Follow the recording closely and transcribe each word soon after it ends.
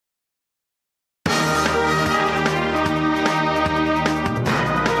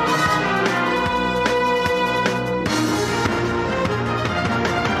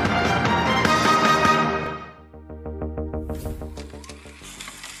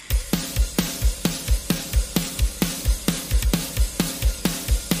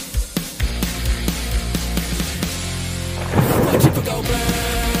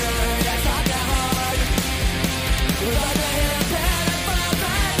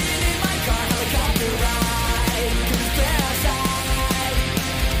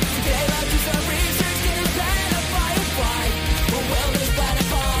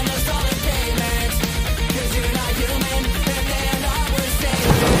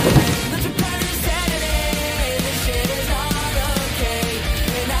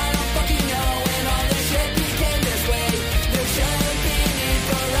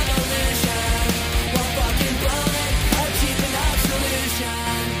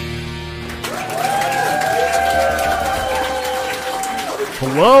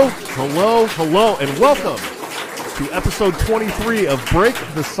Hello, hello, hello, and welcome to episode 23 of Break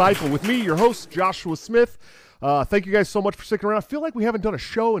the Cycle with me, your host, Joshua Smith. Thank you guys so much for sticking around. I feel like we haven't done a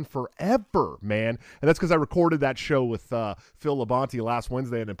show in forever, man. And that's because I recorded that show with Phil Labonte last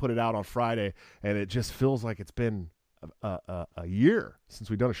Wednesday and then put it out on Friday. And it just feels like it's been a year since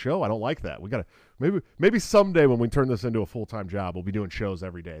we've done a show. I don't like that. We got to maybe someday when we turn this into a full-time job, we'll be doing shows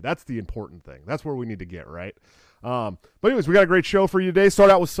every day. That's the important thing. That's where we need to get, right? But anyways, we got a great show for you today. Start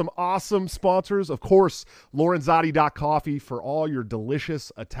out with some awesome sponsors. Of course, Lorenzotti.coffee for all your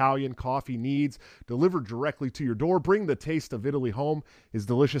delicious Italian coffee needs, delivered directly to your door. Bring the taste of Italy home is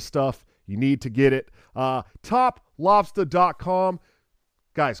delicious stuff. You need to get it. TopLobster.com.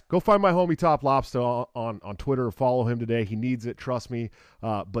 Guys, go find my homie Top Lobster on Twitter. Follow him today. He needs it, trust me.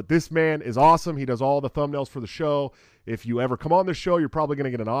 But this man is awesome. He does all the thumbnails for the show. If you ever come on the show, you're probably going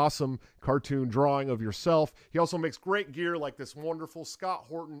to get an awesome cartoon drawing of yourself. He also makes great gear like this wonderful Scott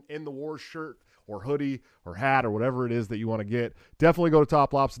Horton In the War shirt or hoodie or hat or whatever it is that you want to get. Definitely go to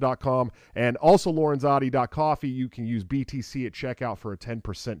toplobster.com and also Lorenzotti.coffee. You can use BTC at checkout for a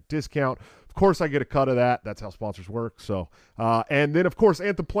 10% discount. Of course, I get a cut of that. That's how sponsors work. So, and then, of course,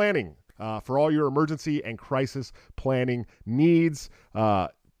 Anthem Planning for all your emergency and crisis planning needs.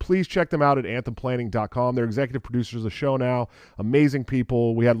 Please check them out at anthemplanning.com. They're executive producers of the show now. Amazing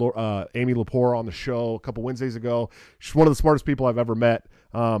people. We had Amy Lepore on the show a couple Wednesdays ago. She's one of the smartest people I've ever met.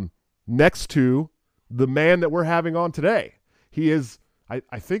 Next to the man that we're having on today. He is,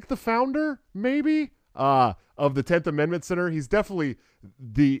 I think, the founder, maybe, of the 10th Amendment Center. He's definitely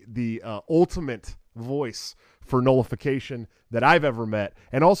the ultimate voice for nullification that I've ever met,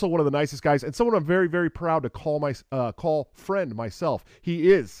 and also one of the nicest guys, and someone I'm very, very proud to call friend myself.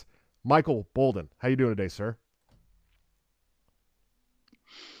 He is Michael Boldin. How you doing today, sir?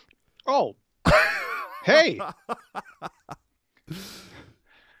 Oh, hey.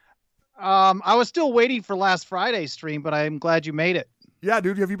 I was still waiting for last Friday's stream, but I'm glad you made it. Yeah,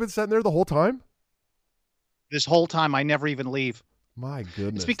 dude. Have you been sitting there the whole time? This whole time, I never even leave. My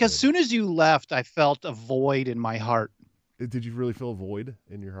goodness. It's because dude. Soon as you left, I felt a void in my heart. Did you really feel a void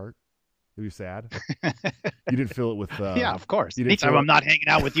in your heart? Were you sad? You didn't feel it with... yeah, of course. You didn't Anytime I'm not hanging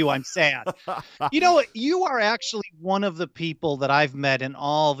out with you, I'm sad. You know what? You are actually one of the people that I've met in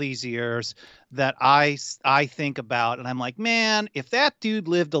all these years that I think about. And I'm like, man, if that dude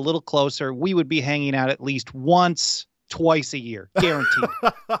lived a little closer, we would be hanging out at least once, twice a year, guaranteed.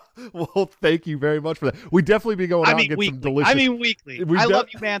 Well, thank you very much for that. We definitely be going out and get weekly. some delicious... Weekly. I love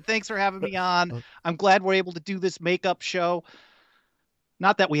you, man. Thanks for having me on. I'm glad we're able to do this makeup show.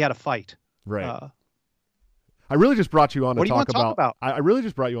 Not that we had a fight. Right. I really just brought you on to talk about. I really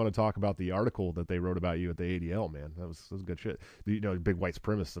just brought you on to talk about the article that they wrote about you at the ADL, man. That was good shit. You know, big white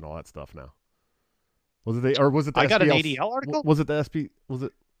supremacists and all that stuff now. Was it the I got an ADL article? Was it the SP? Was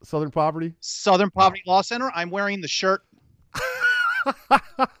it Southern Poverty? Southern Poverty Law Center. I'm wearing the shirt.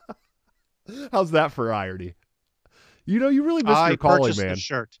 How's that for irony? You know, you really missed your calling, man. The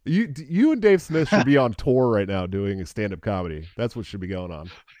shirt. You and Dave Smith should be on tour right now doing a stand-up comedy. That's what should be going on.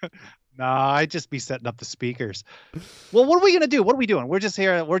 Nah, I'd just be setting up the speakers. Well, what are we gonna do? What are we doing? We're just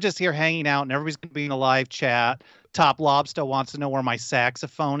here hanging out, and everybody's gonna be in a live chat. Top Lobster wants to know where my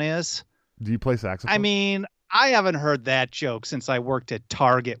saxophone is. Do you play saxophone? I mean, I haven't heard that joke since I worked at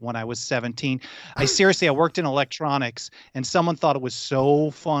Target when I was 17. I worked in electronics, and someone thought it was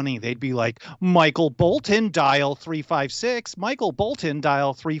so funny. They'd be like, Michael Bolton, dial 356. Michael Bolton,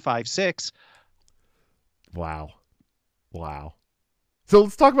 dial 356. Wow. So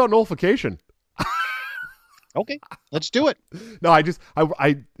let's talk about nullification. Okay, let's do it. No, I guess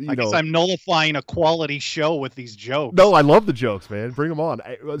I'm nullifying a quality show with these jokes. No, I love the jokes, man. Bring them on.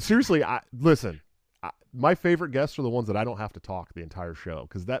 Seriously, listen. My favorite guests are the ones that I don't have to talk the entire show,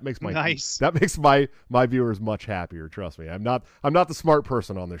 because that makes my viewers much happier. Trust me, I'm not the smart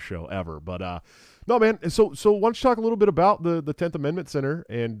person on this show ever, but no, man. So why don't you talk a little bit about the 10th Amendment Center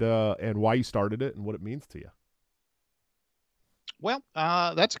and why you started it and what it means to you? Well,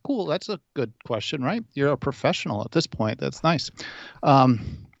 that's cool. That's a good question, right? You're a professional at this point. That's nice.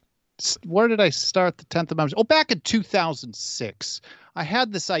 Where did I start the 10th Amendment? Oh, back in 2006. I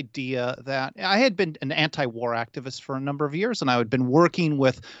had this idea that I had been an anti-war activist for a number of years, and I had been working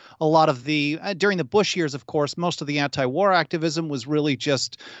with a lot of during the Bush years, of course, most of the anti-war activism was really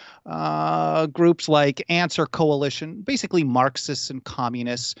just groups like Answer Coalition, basically Marxists and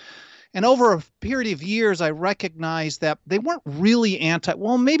communists. And over a period of years, I recognized that they weren't really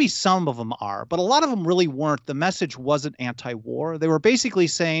well, maybe some of them are, but a lot of them really weren't. The message wasn't anti-war. They were basically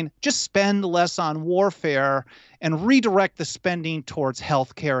saying, just spend less on warfare and redirect the spending towards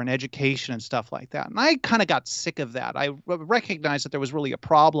healthcare and education and stuff like that. And I kind of got sick of that. I recognized that there was really a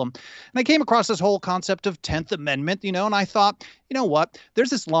problem. And I came across this whole concept of 10th Amendment, and I thought, you know what? There's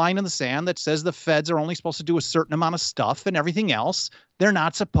this line in the sand that says the feds are only supposed to do a certain amount of stuff and everything else they're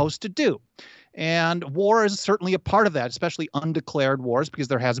not supposed to do. And war is certainly a part of that, especially undeclared wars, because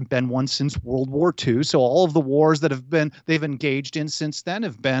there hasn't been one since World War II. So all of the wars that they've engaged in since then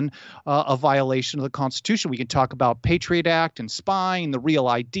have been a violation of the Constitution. We can talk about Patriot Act and spying, the Real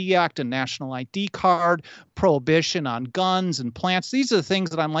ID Act and National ID card, prohibition on guns and plants. These are the things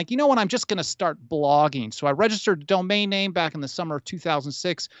that I'm like, you know what, I'm just going to start blogging. So I registered a domain name back in the summer of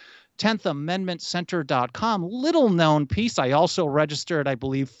 2006. 10thamendmentcenter.com. Little known piece. I also registered, I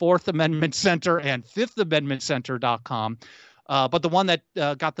believe, 4th Amendment Center and 5th Amendment Center.com. But the one that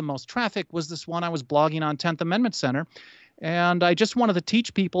got the most traffic was this one I was blogging on 10th Amendment Center. And I just wanted to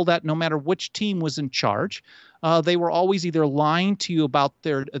teach people that no matter which team was in charge, they were always either lying to you about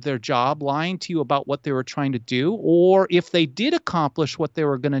their job, lying to you about what they were trying to do, or if they did accomplish what they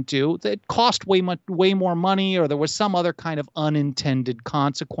were going to do, it cost way more money, or there was some other kind of unintended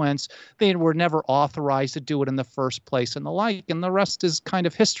consequence. They were never authorized to do it in the first place and the like. And the rest is kind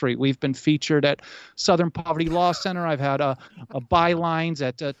of history. We've been featured at Southern Poverty Law Center. I've had a bylines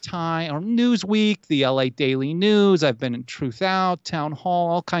at Time or Newsweek, the LA Daily News. I've been in Truth Out, Town Hall,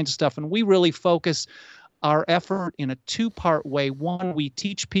 all kinds of stuff. And we really focus our effort in a two-part way. One, we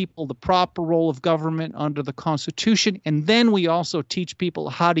teach people the proper role of government under the Constitution, and then we also teach people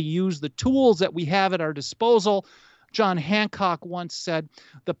how to use the tools that we have at our disposal. John Hancock once said,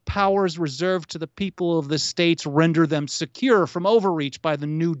 "The powers reserved to the people of the states render them secure from overreach by the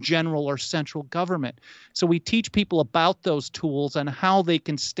new general or central government." So we teach people about those tools and how they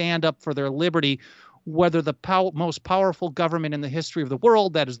can stand up for their liberty, whether the most powerful government in the history of the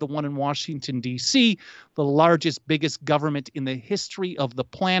world, that is the one in Washington, D.C., the largest, biggest government in the history of the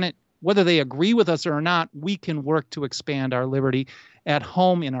planet, whether they agree with us or not, we can work to expand our liberty at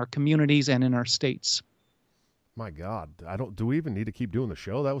home, in our communities, and in our states. My God, do we even need to keep doing the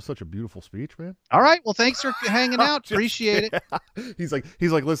show? That was such a beautiful speech, man. All right. Well, thanks for hanging out. Appreciate it. He's like,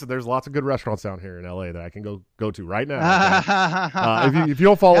 listen, there's lots of good restaurants down here in LA that I can go to right now. If you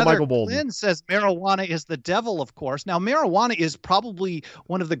don't follow Heather Michael Bolden. Flynn says marijuana is the devil, of course. Now, marijuana is probably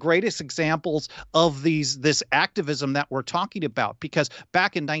one of the greatest examples of this activism that we're talking about, because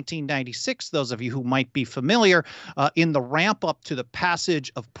back in 1996, those of you who might be familiar, in the ramp up to the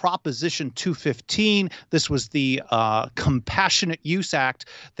passage of Proposition 215, this was the Compassionate Use Act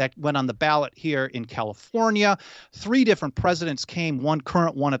that went on the ballot here in California. 3 different presidents came, one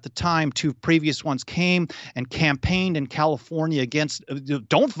current one at the time, 2 previous ones came and campaigned in California against,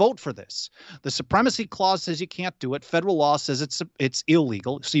 don't vote for this. The Supremacy Clause says you can't do it. Federal law says it's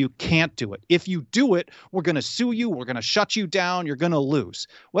illegal, so you can't do it. If you do it, we're going to sue you. We're going to shut you down. You're going to lose.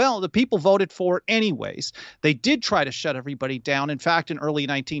 Well, the people voted for it anyways. They did try to shut everybody down. In fact, in early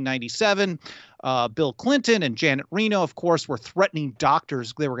 1997, Bill Clinton and Janet Reno, of course, were threatening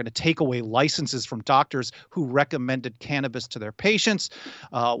doctors. They were going to take away licenses from doctors who recommended cannabis to their patients.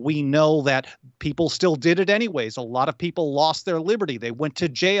 We know that people still did it anyways. A lot of people lost their liberty. They went to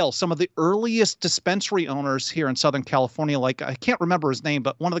jail. Some of the earliest dispensary owners here in Southern California, like I can't remember his name,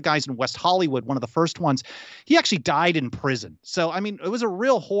 but one of the guys in West Hollywood, one of the first ones, he actually died in prison. So, I mean, it was a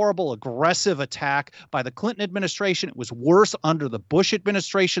real horrible, aggressive attack by the Clinton administration. It was worse under the Bush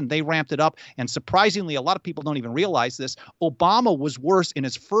administration. They ramped it up. And surprisingly, a lot of people don't even realize this, Obama was worse in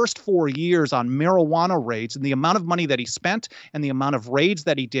his first 4 years on marijuana raids and the amount of money that he spent and the amount of raids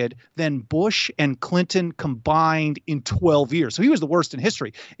that he did than Bush and Clinton combined in 12 years. So he was the worst in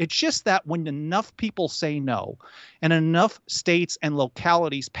history. It's just that when enough people say no and enough states and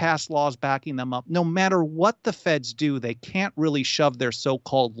localities pass laws backing them up, no matter what the feds do, they can't really shove their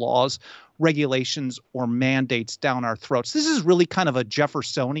so-called laws, regulations, or mandates down our throats. This is really kind of a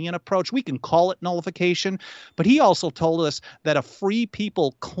Jeffersonian approach. We can call it nullification, but he also told us that a free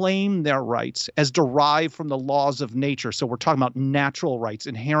people claim their rights as derived from the laws of nature. So we're talking about natural rights,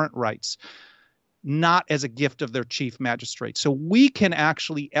 inherent rights, not as a gift of their chief magistrate. So we can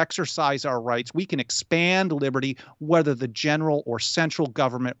actually exercise our rights. We can expand liberty, whether the general or central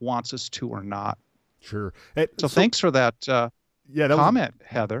government wants us to or not. Sure. So thanks for that. That comment,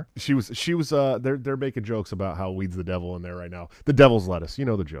 Heather. She was they're making jokes about how weed's the devil in there right now. The devil's lettuce. You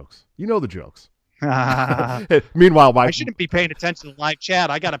know the jokes. Meanwhile, I shouldn't be paying attention to live chat.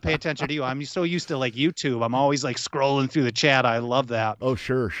 I got to pay attention to you. I'm so used to like YouTube. I'm always like scrolling through the chat. I love that. Oh,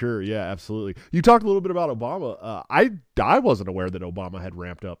 sure. Yeah, absolutely. You talked a little bit about Obama. I wasn't aware that Obama had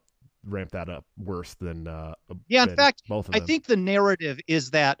ramped up ramp that up worse than yeah. In fact, both of I them. think the narrative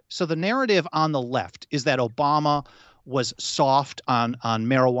is that, so the narrative on the left is that Obama was soft on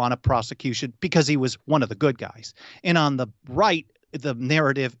marijuana prosecution because he was one of the good guys. And on the right, the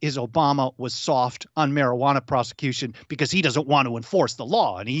narrative is Obama was soft on marijuana prosecution because he doesn't want to enforce the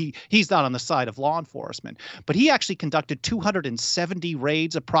law, and he's not on the side of law enforcement. But he actually conducted 270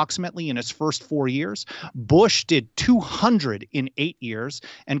 raids approximately in his first 4 years. Bush did 200 in 8 years,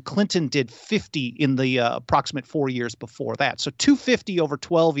 and Clinton did 50 in the approximate 4 years before that. So 250 over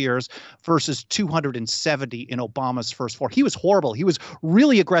 12 years versus 270 in Obama's first 4. He was horrible. He was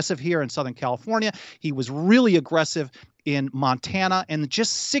really aggressive here in Southern California. He was really aggressive in Montana, and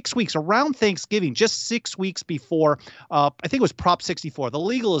just 6 weeks around Thanksgiving, just 6 weeks before, I think it was Prop 64, the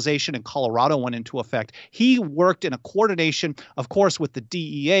legalization in Colorado went into effect. He worked in a coordination, of course, with the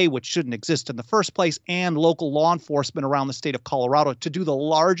DEA, which shouldn't exist in the first place, and local law enforcement around the state of Colorado to do the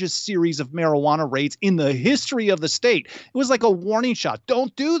largest series of marijuana raids in the history of the state. It was like a warning shot.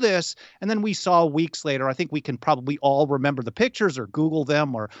 Don't do this. And then we saw weeks later, I think we can probably all remember the pictures or Google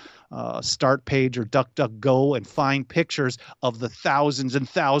them or Start Page or DuckDuckGo and find pictures of the thousands and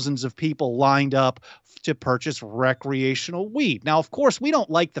thousands of people lined up to purchase recreational weed. Now, of course, we don't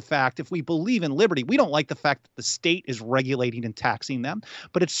like the fact, if we believe in liberty, we don't like the fact that the state is regulating and taxing them,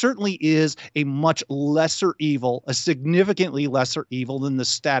 but it certainly is a much lesser evil, a significantly lesser evil than the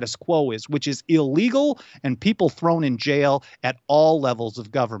status quo is, which is illegal and people thrown in jail at all levels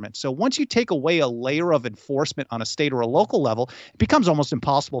of government. So once you take away a layer of enforcement on a state or a local level, it becomes almost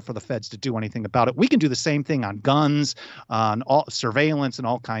impossible for the feds to do anything about it. We can do the same thing on guns, on all surveillance and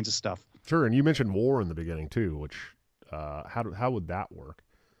all kinds of stuff. Sure, and you mentioned war in the beginning too, which how would that work?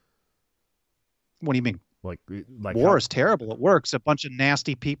 What do you mean? Like war is terrible. It works. A bunch of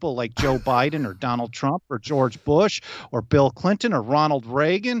nasty people like Joe Biden or Donald Trump or George Bush or Bill Clinton or Ronald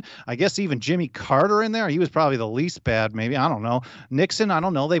Reagan. I guess even Jimmy Carter in there. He was probably the least bad, maybe. I don't know. Nixon, I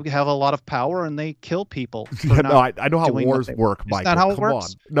don't know. They have a lot of power and they kill people. Yeah, no, I know how wars work, Mike. Is that how it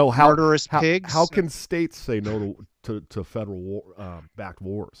works? On. No, murderous pigs. How can states say no to federal war, backed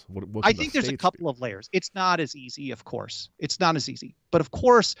wars? What I think there's a couple of layers. It's not as easy, of course. It's not as easy. But of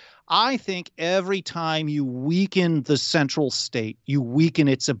course, I think every time you weaken the central state, you weaken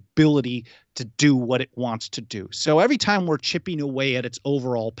its ability to do what it wants to do. So every time we're chipping away at its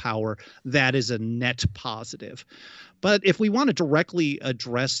overall power, that is a net positive. But if we want to directly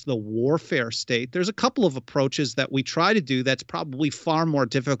address the warfare state, there's a couple of approaches that we try to do that's probably far more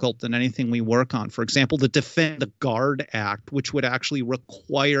difficult than anything we work on. For example, the Defend the Guard Act, which would actually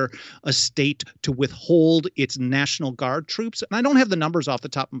require a state to withhold its National Guard troops. And I don't have the numbers off the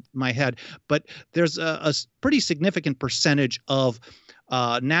top of my head, but there's a pretty significant percentage of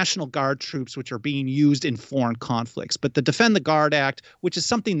National Guard troops which are being used in foreign conflicts. But the Defend the Guard Act, which is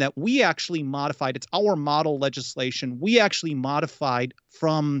something that we actually modified, it's our model legislation. We actually modified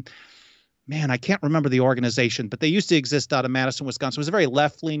from, man, I can't remember the organization, but they used to exist out of Madison, Wisconsin. It was a very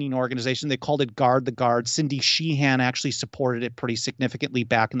left-leaning organization. They called it Guard the Guard. Cindy Sheehan actually supported it pretty significantly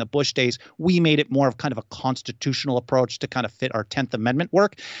back in the Bush days. We made it more of kind of a constitutional approach to kind of fit our 10th Amendment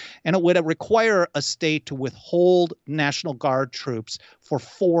work. And it would require a state to withhold National Guard troops for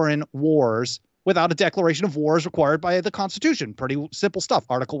foreign wars without a declaration of war as required by the Constitution. Pretty simple stuff.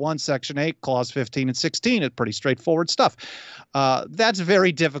 Article 1, Section 8, Clause 15 and 16. It's pretty straightforward stuff. That's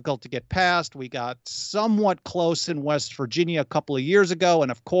very difficult to get passed. We got somewhat close in West Virginia a couple of years ago.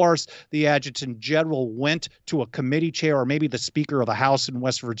 And of course, the Adjutant General went to a committee chair or maybe the Speaker of the House in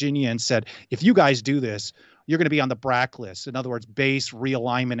West Virginia and said, if you guys do this, you're going to be on the BRAC list. In other words, base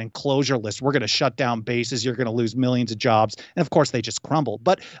realignment and closure list. We're going to shut down bases. You're going to lose millions of jobs. And of course, they just crumbled.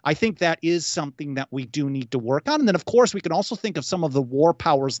 But I think that is something that we do need to work on. And then, of course, we can also think of some of the war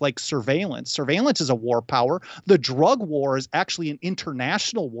powers like surveillance. Surveillance is a war power. The drug war is actually an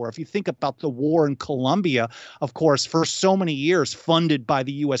international war. If you think about the war in Colombia, of course, for so many years funded by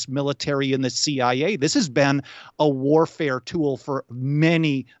the U.S. military and the CIA, this has been a warfare tool for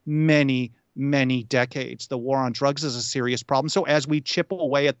many decades. The war on drugs is a serious problem. So as we chip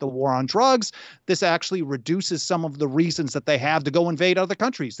away at the war on drugs, this actually reduces some of the reasons that they have to go invade other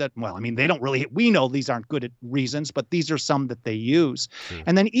countries that, well, I mean, they don't really, we know these aren't good reasons, but these are some that they use.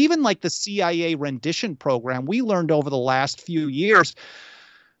 And then even like the CIA rendition program, we learned over the last few years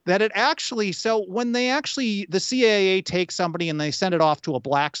that it actually, so when they actually, the CIA takes somebody and they send it off to a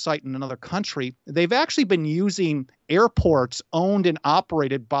black site in another country, they've actually been using airports owned and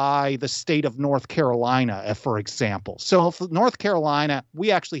operated by the state of North Carolina, for example. So if North Carolina,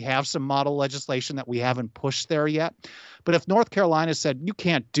 we actually have some model legislation that we haven't pushed there yet. But if North Carolina said, you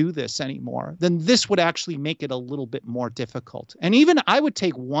can't do this anymore, then this would actually make it a little bit more difficult. And even I would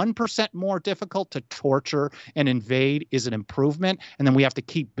take 1% more difficult to torture and invade is an improvement. And then we have to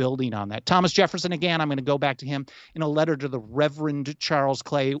keep building on that. Thomas Jefferson, again, I'm going to go back to him in a letter to the Reverend Charles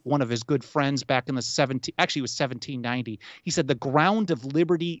Clay, one of his good friends back in the 1790. He said, the ground of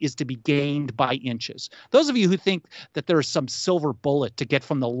liberty is to be gained by inches. Those of you who think that there is some silver bullet to get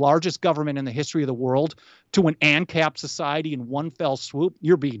from the largest government in the history of the world to an ANCAP society in one fell swoop,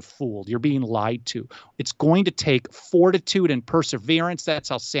 you're being fooled. You're being lied to. It's going to take fortitude and perseverance. That's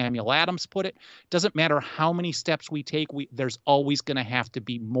how Samuel Adams put it. Doesn't matter how many steps we take, there's always going to have to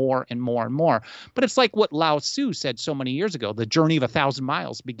be more and more and more. But it's like what Lao Tzu said so many years ago, the journey of 1,000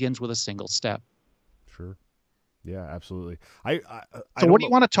 miles begins with a single step. Sure. Yeah, absolutely. So what do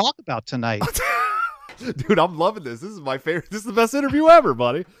you want to talk about tonight? Dude, I'm loving this. This is my favorite. This is the best interview ever,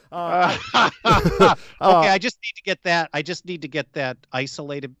 buddy. Okay, I just need to get that. I just need to get that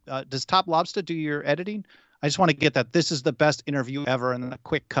isolated. Does Top Lobster do your editing? I just want to get that. This is the best interview ever, and then a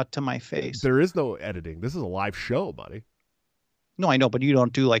quick cut to my face. There is no editing. This is a live show, buddy. No, I know, but you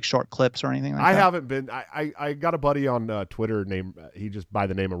don't do like short clips or anything like that? I haven't been. I got a buddy on Twitter named, he just by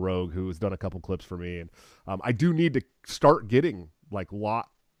the name of Rogue, who has done a couple clips for me. And I do need to start getting like a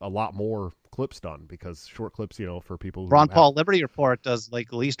lot more clips done, because short clips, for people. Ron Paul Liberty Report does like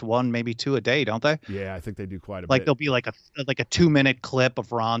at least one, maybe two a day, don't they? Yeah, I think they do quite a bit. Like there'll be like a 2-minute clip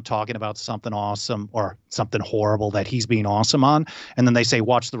of Ron talking about something awesome or something horrible that he's being awesome on. And then they say,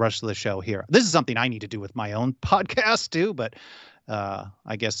 watch the rest of the show here. This is something I need to do with my own podcast too, but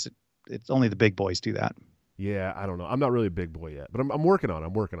I guess it's only the big boys do that. Yeah, I don't know. I'm not really a big boy yet, but I'm working on it.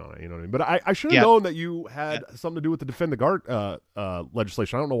 You know what I mean? But I should have known that you had something to do with the Defend the Guard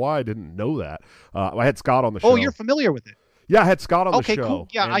legislation. I don't know why I didn't know that. I had Scott on the show. Oh, you're familiar with it? Yeah, I had Scott on the show. Okay, cool.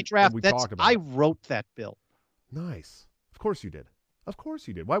 Yeah, I wrote that bill. Nice. Of course you did.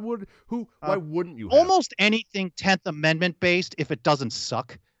 Why wouldn't you have? Almost anything 10th Amendment based, if it doesn't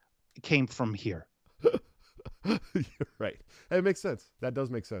suck, it came from here. You're right. It makes sense. That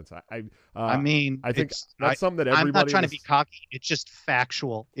does make sense. I think that's something that everybody. I'm not trying to be cocky. It's just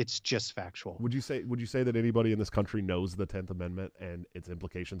factual. Would you say that anybody in this country knows the 10th Amendment and its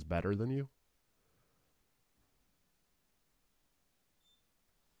implications better than you?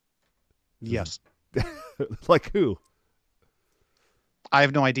 Yes. Like who? I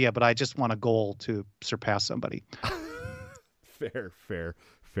have no idea, but I just want a goal to surpass somebody. Fair.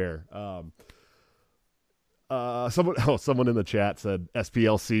 Someone in the chat said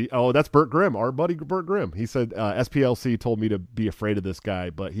SPLC. Oh, that's Burt Grimm, our buddy Burt Grimm. He said SPLC told me to be afraid of this guy,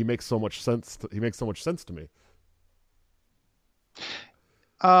 but he makes so much sense. He makes so much sense to me.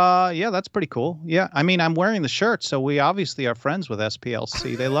 Yeah, that's pretty cool. Yeah, I mean, I'm wearing the shirt, so we obviously are friends with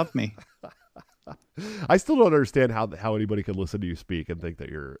SPLC. They love me. I still don't understand how anybody could listen to you speak and think that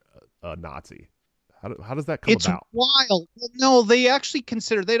you're a Nazi. How does that come about? It's wild. No, they actually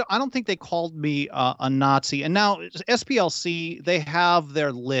consider I don't think they called me a Nazi. And now SPLC, they have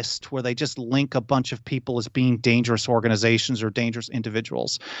their list where they just link a bunch of people as being dangerous organizations or dangerous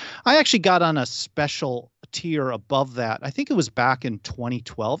individuals. I actually got on a special tier above that. I think it was back in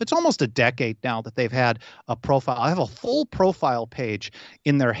 2012. It's almost a decade now that they've had a profile. I have a full profile page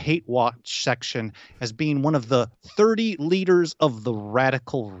in their hate watch section as being one of the 30 leaders of the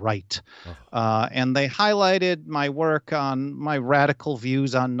radical right. And they highlighted my work on my radical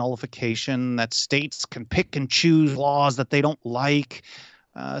views on nullification, that states can pick and choose laws that they don't like,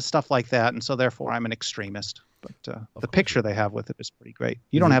 stuff like that. And so therefore I'm an extremist. But the picture they have with it is pretty great.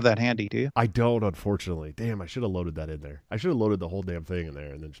 You don't have that handy, do you? I don't, unfortunately. Damn, I should have loaded that in there. I should have loaded the whole damn thing in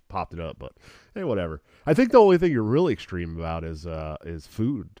there and then just popped it up. But hey, whatever. I think the only thing you're really extreme about is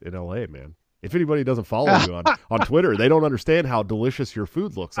food in LA, man. If anybody doesn't follow you on Twitter, they don't understand how delicious your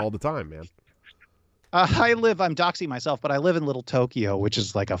food looks all the time, man. I'm doxing myself, but I live in Little Tokyo, which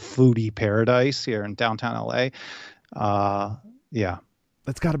is like a foodie paradise here in downtown LA. Yeah.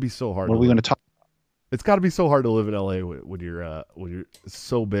 That's got to be so hard. What are we going to talk? It's got to be so hard to live in LA when you're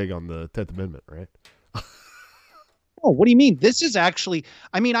so big on the 10th Amendment, right? Oh, what do you mean? This is actually,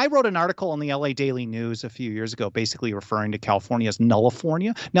 I wrote an article on the LA Daily News a few years ago, basically referring to California as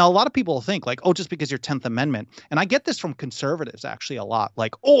Nullifornia. Now, a lot of people think like, oh, just because you're 10th Amendment. And I get this from conservatives actually a lot.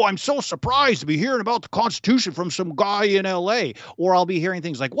 Like, oh, I'm so surprised to be hearing about the Constitution from some guy in LA. Or I'll be hearing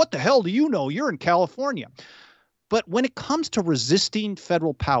things like, what the hell do you know? You're in California. But when it comes to resisting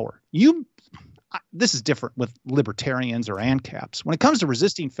federal power, this is different with libertarians or ANCAPs. When it comes to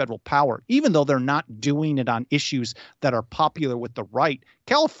resisting federal power, even though they're not doing it on issues that are popular with the right,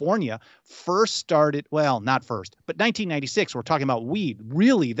 California first started, well, not first, but 1996, we're talking about weed.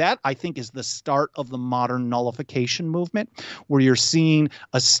 Really, that I think is the start of the modern nullification movement, where you're seeing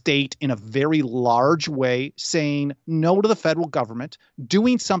a state in a very large way saying no to the federal government,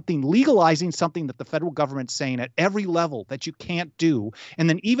 doing something, legalizing something that the federal government's saying at every level that you can't do. And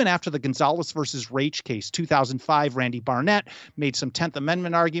then even after the Gonzalez versus Raich case, 2005, Randy Barnett made some 10th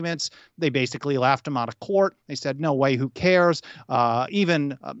Amendment arguments. They basically laughed him out of court. They said, no way, who cares?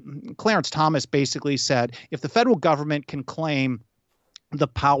 Even Clarence Thomas basically said, if the federal government can claim the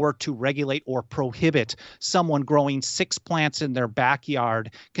power to regulate or prohibit someone growing 6 plants in their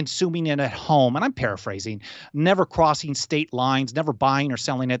backyard, consuming it at home, and I'm paraphrasing, never crossing state lines, never buying or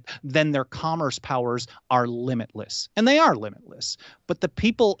selling it, then their commerce powers are limitless. And they are limitless. But the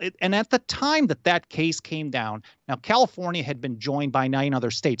people, and at the time that that case came down, now California had been joined by 9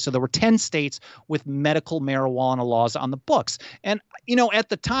 other states. So there were 10 states with medical marijuana laws on the books. And, you know, at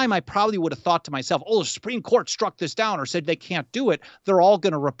the time, I probably would have thought to myself, oh, the Supreme Court struck this down or said they can't do it. They're all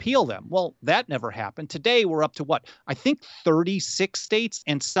going to repeal them. Well, that never happened. Today, we're up to what? I think 36 states,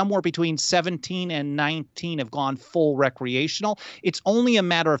 and somewhere between 17 and 19 have gone full recreational. It's only a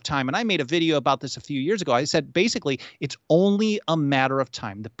matter of time. And I made a video about this a few years ago. I said, basically, it's only a matter of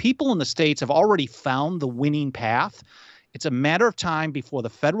time. The people in the states have already found the winning path. It's a matter of time before the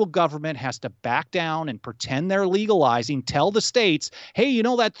federal government has to back down and pretend they're legalizing, tell the states, hey, you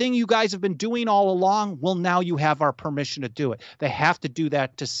know that thing you guys have been doing all along? Well, now you have our permission to do it. They have to do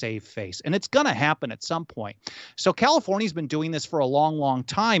that to save face. And it's going to happen at some point. So California's been doing this for a long, long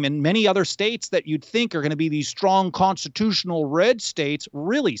time. And many other states that you'd think are going to be these strong constitutional red states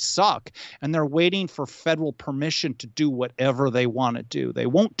really suck. And they're waiting for federal permission to do whatever they want to do. They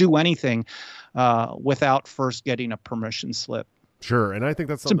won't do anything without first getting a permission slip. Sure, and I think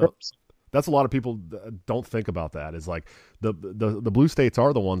that's something that's a lot of people don't think about. That is like the blue states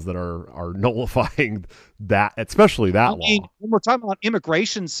are the ones that are nullifying that, especially that law. When we're talking about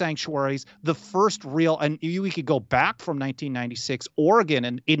immigration sanctuaries, the first real, and we could go back from 1996, Oregon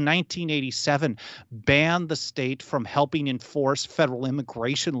in 1987 banned the state from helping enforce federal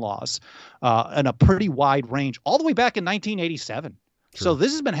immigration laws in a pretty wide range, all the way back in 1987. Sure. So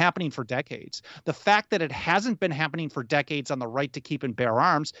this has been happening for decades. The fact that it hasn't been happening for decades on the right to keep and bear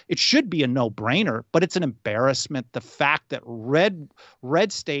arms, it should be a no-brainer, but it's an embarrassment. The fact that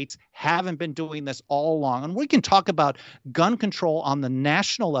red states haven't been doing this all along. And we can talk about gun control on the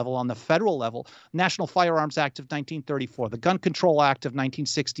national level, on the federal level, National Firearms Act of 1934, the Gun Control Act of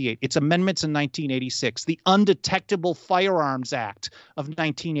 1968, its amendments in 1986, the Undetectable Firearms Act of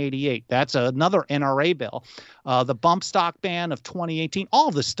 1988. That's another NRA bill. The bump stock ban of 2018. All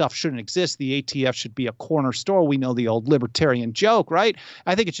of this stuff shouldn't exist. The ATF should be a corner store. We know the old libertarian joke, right?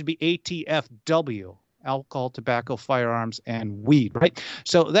 I think it should be ATFW, alcohol, tobacco, firearms, and weed, right?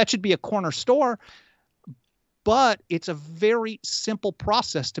 So that should be a corner store. But it's a very simple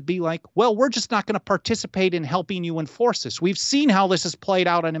process to be like, well, we're just not going to participate in helping you enforce this. We've seen how this has played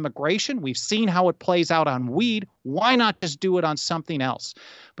out on immigration. We've seen how it plays out on weed. Why not just do it on something else?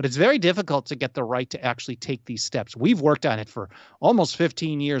 But it's very difficult to get the right to actually take these steps. We've worked on it for almost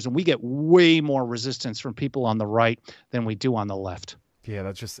 15 years, and we get way more resistance from people on the right than we do on the left. Yeah,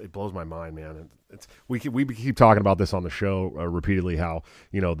 that's just, it blows my mind, man. We keep talking about this on the show repeatedly. How,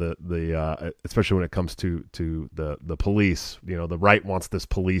 you know, the especially when it comes to the police, you know, the right wants this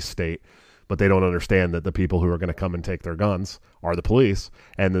police state, but they don't understand that the people who are going to come and take their guns are the police,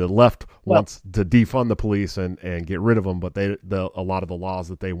 and the left wants to defund the police and get rid of them, but a lot of the laws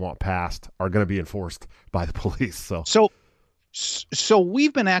that they want passed are going to be enforced by the police. So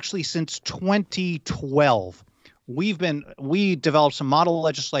we've been actually since 2012. We developed some model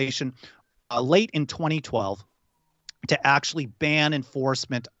legislation late in 2012 to actually ban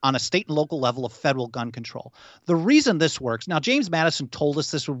enforcement on a state and local level of federal gun control. The reason this works, now James Madison told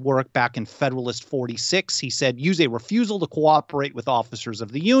us this would work back in Federalist 46. He said, use a refusal to cooperate with officers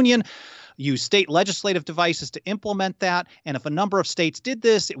of the Union, use state legislative devices to implement that, and if a number of states did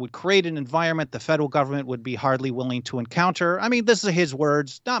this, it would create an environment the federal government would be hardly willing to encounter. I mean, this is his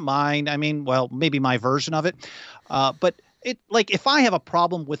words, not mine. I mean, well, maybe my version of it. But it, like, if I have a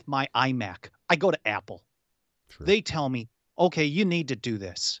problem with my iMac, I go to Apple. Sure. They tell me, okay, you need to do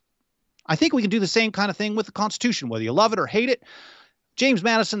this. I think we can do the same kind of thing with the Constitution, whether you love it or hate it. James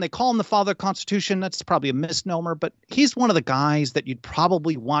Madison, they call him the father of the Constitution. That's probably a misnomer, but he's one of the guys that you'd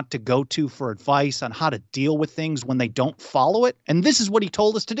probably want to go to for advice on how to deal with things when they don't follow it. And this is what he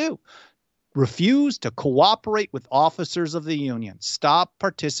told us to do. refuse to cooperate with officers of the union. Stop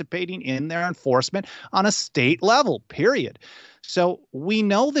participating in their enforcement on a state level, period. So we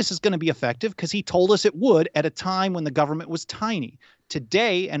know this is going to be effective because he told us it would at a time when the government was tiny.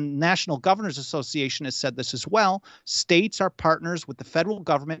 Today, and National Governors Association has said this as well, states are partners with the federal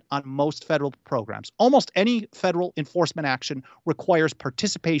government on most federal programs. Almost any federal enforcement action requires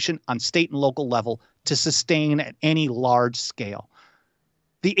participation on state and local level to sustain at any large scale.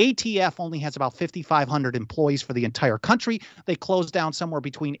 The ATF only has about 5,500 employees for the entire country. They close down somewhere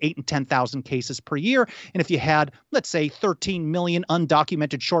between 8,000 and 10,000 cases per year. And if you had, let's say, 13 million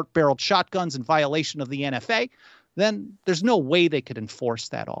undocumented short-barreled shotguns in violation of the NFA, then there's no way they could enforce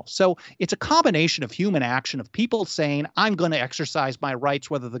that all. So it's a combination of human action, of people saying, I'm going to exercise my rights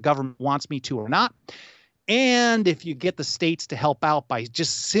whether the government wants me to or not. And if you get the states to help out by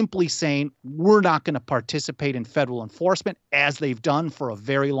just simply saying, we're not going to participate in federal enforcement, as they've done for a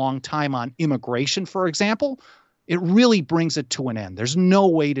very long time on immigration, for example, it really brings it to an end. There's no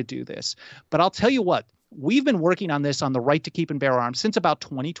way to do this. But I'll tell you what, we've been working on this, on the right to keep and bear arms, since about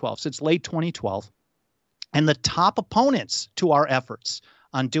 2012, since late 2012. And the top opponents to our efforts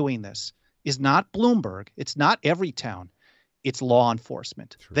on doing this is not Bloomberg. It's not Everytown. It's law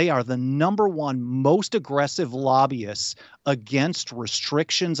enforcement. Sure. They are the number one most aggressive lobbyists against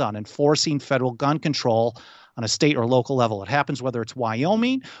restrictions on enforcing federal gun control on a state or local level. It happens whether it's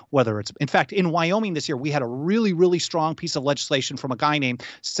Wyoming, whether it's, in fact, in Wyoming this year, we had a really, really strong piece of legislation from a guy named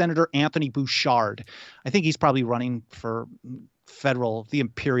Senator Anthony Bouchard. I think he's probably running for the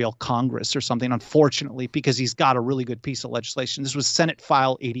Imperial Congress or something, unfortunately, because he's got a really good piece of legislation. This was Senate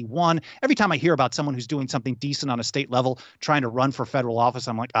File 81. Every time I hear about someone who's doing something decent on a state level, trying to run for federal office,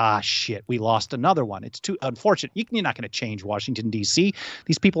 I'm like, shit, we lost another one. It's too unfortunate. You're not going to change Washington, D.C.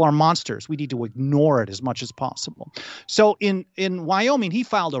 These people are monsters. We need to ignore it as much as possible. So in Wyoming, he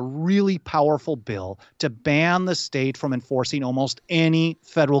filed a really powerful bill to ban the state from enforcing almost any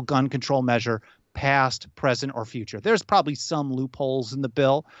federal gun control measure, past, present, or future. There's probably some loopholes in the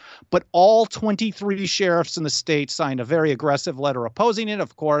bill, but all 23 sheriffs in the state signed a very aggressive letter opposing it.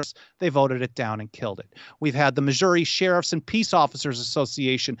 Of course, they voted it down and killed it. We've had the Missouri Sheriffs and Peace Officers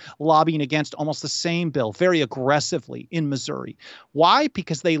Association lobbying against almost the same bill very aggressively in Missouri. Why?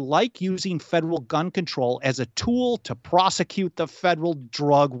 Because they like using federal gun control as a tool to prosecute the federal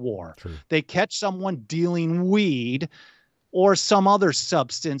drug war. True. They catch someone dealing weed or some other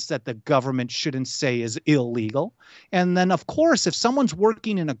substance that the government shouldn't say is illegal. And then, of course, if someone's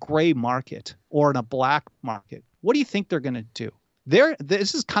working in a gray market or in a black market, what do you think they're going to do?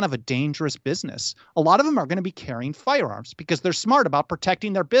 This is kind of a dangerous business. A lot of them are going to be carrying firearms because they're smart about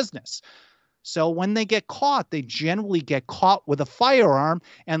protecting their business. So when they get caught, they generally get caught with a firearm,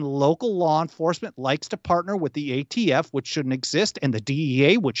 and local law enforcement likes to partner with the ATF, which shouldn't exist, and the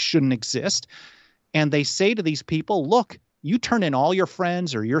DEA, which shouldn't exist. And they say to these people, look, you turn in all your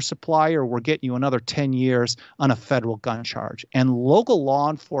friends or your supplier, we're getting you another 10 years on a federal gun charge. And local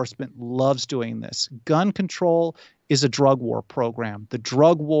law enforcement loves doing this. Gun control is a drug war program. The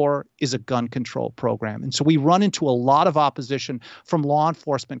drug war is a gun control program. And so we run into a lot of opposition from law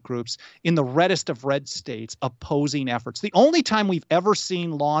enforcement groups in the reddest of red states opposing efforts. The only time we've ever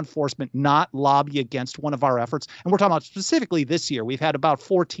seen law enforcement not lobby against one of our efforts, and we're talking about specifically this year, we've had about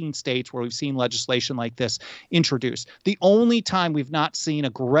 14 states where we've seen legislation like this introduced. The only time we've not seen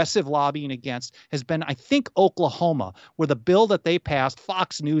aggressive lobbying against has been, I think, Oklahoma, where the bill that they passed,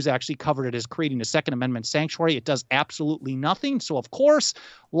 Fox News actually covered it as creating a Second Amendment sanctuary. It does absolutely nothing. So, of course,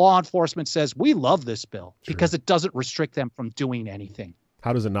 law enforcement says, we love this bill because it doesn't restrict them from doing anything.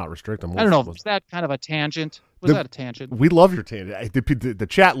 How does it not restrict them? I don't know. Was that kind of a tangent? Was that a tangent? We love your tangent. The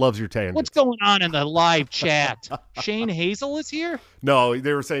chat loves your tangent. What's going on in the live chat? Shane Hazel is here? No,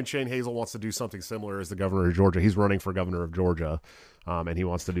 they were saying Shane Hazel wants to do something similar as the governor of Georgia. He's running for governor of Georgia, and he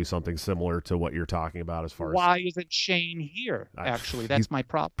wants to do something similar to what you're talking about as far as... Why isn't Shane here, actually? That's my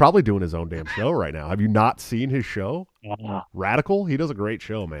problem. Probably doing his own damn show right now. Have you not seen his show? Radical? He does a great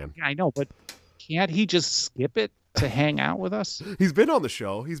show, man. Yeah, I know, but can't he just skip it to hang out with us? He's been on the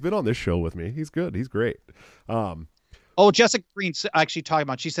show. He's been on this show with me. He's good. He's great. Jessica Green's actually talking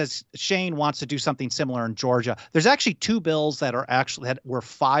about, she says Shane wants to do something similar in Georgia. There's actually two bills that were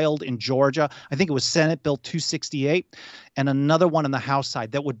filed in Georgia. I think it was Senate Bill 268 and another one on the House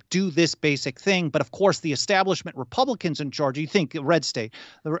side that would do this basic thing. But of course, the establishment Republicans in Georgia, you think red state,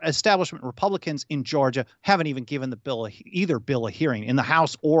 the establishment Republicans in Georgia haven't even given either bill a hearing in the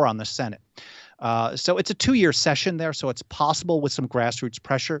House or on the Senate. So it's a 2-year session there, so it's possible with some grassroots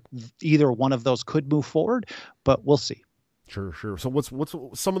pressure, either one of those could move forward, but we'll see. Sure. So what's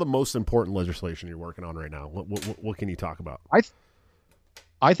some of the most important legislation you're working on right now? What can you talk about?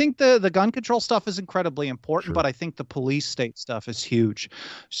 I think the gun control stuff is incredibly important, Sure. but I think the police state stuff is huge.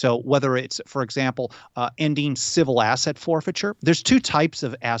 So whether it's, for example, ending civil asset forfeiture, there's two types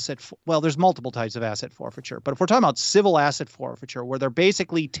of well, there's multiple types of asset forfeiture. But if we're talking about civil asset forfeiture, where they're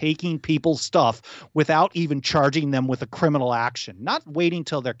basically taking people's stuff without even charging them with a criminal action, not waiting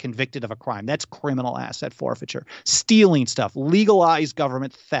till they're convicted of a crime, that's criminal asset forfeiture. Stealing stuff, legalized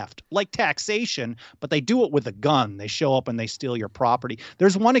government theft, like taxation, but they do it with a gun. They show up and they steal your property.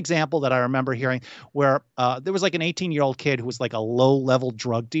 There's one example that I remember hearing where there was like an 18-year-old kid who was like a low-level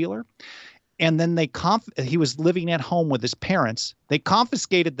drug dealer. And then he was living at home with his parents. They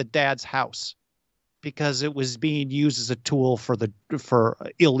confiscated the dad's house because it was being used as a tool for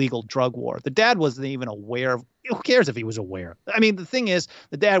illegal drug war. The dad wasn't even aware of. Who cares if he was aware? I mean, the thing is,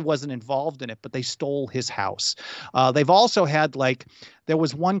 the dad wasn't involved in it, but they stole his house. They've also had there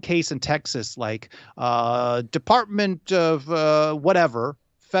was one case in Texas, Department of whatever,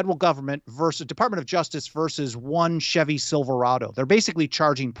 federal government versus Department of Justice versus one Chevy Silverado. They're basically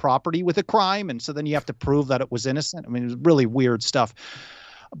charging property with a crime, and so then you have to prove that it was innocent. I mean, it was really weird stuff.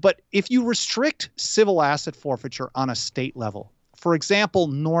 But if you restrict civil asset forfeiture on a state level, for example,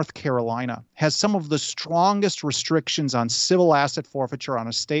 North Carolina has some of the strongest restrictions on civil asset forfeiture on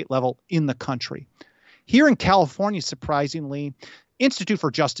a state level in the country. Here in California, surprisingly, Institute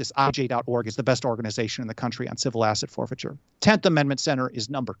for Justice, IJ.org, is the best organization in the country on civil asset forfeiture. 10th Amendment Center is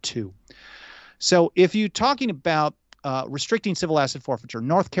number 2. So if you're talking about restricting civil asset forfeiture,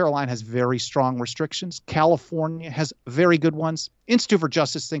 North Carolina has very strong restrictions. California has very good ones. Institute for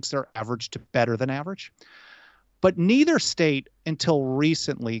Justice thinks they're average to better than average. But neither state until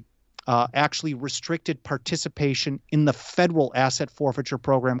recently actually restricted participation in the federal asset forfeiture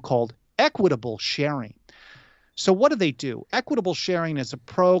program called equitable sharing. So what do? Equitable sharing is a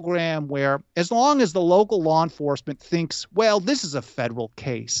program where as long as the local law enforcement thinks, well, this is a federal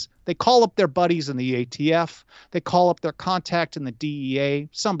case, they call up their buddies in the ATF, they call up their contact in the DEA,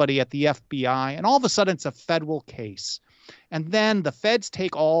 somebody at the FBI, and all of a sudden it's a federal case. And then the feds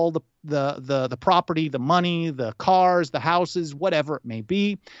take all the property, the money, the cars, the houses, whatever it may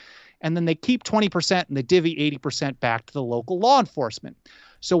be, and then they keep 20% and they divvy 80% back to the local law enforcement.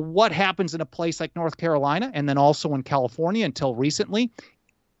 So what happens in a place like North Carolina and then also in California until recently?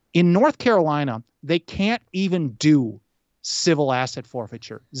 In North Carolina, they can't even do civil asset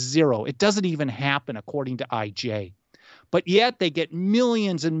forfeiture. Zero. It doesn't even happen according to IJ. But yet they get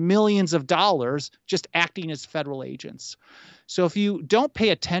millions and millions of dollars just acting as federal agents. So if you don't pay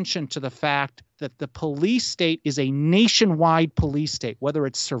attention to the fact that the police state is a nationwide police state, whether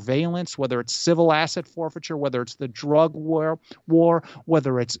it's surveillance, whether it's civil asset forfeiture, whether it's the drug war,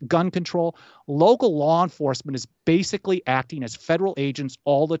 whether it's gun control, local law enforcement is basically acting as federal agents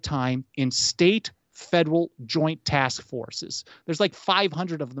all the time in state federal joint task forces. There's like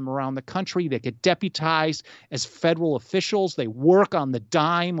 500 of them around the country. They get deputized as federal officials. They work on the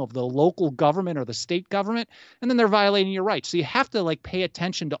dime of the local government or the state government, and then they're violating your rights. So you have to pay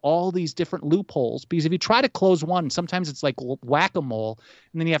attention to all these different loopholes, because if you try to close one, sometimes it's like whack-a-mole,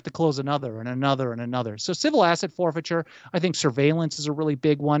 and then you have to close another and another and another. So civil asset forfeiture, I think surveillance is a really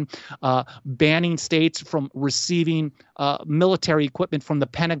big one. Banning states from receiving military equipment from the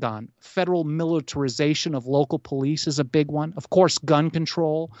Pentagon. Federal militarization of local police is a big one. Of course, gun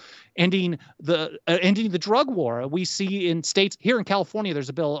control, ending the drug war. We see in states here in California, there's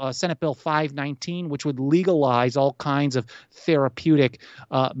a bill, Senate Bill 519, which would legalize all kinds of therapeutic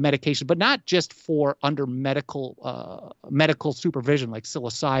medication, but not just for under medical supervision, like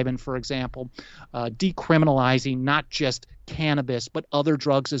psilocybin, for example, decriminalizing not just cannabis, but other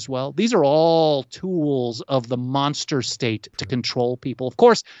drugs as well. These are all tools of the monster state to control people. Of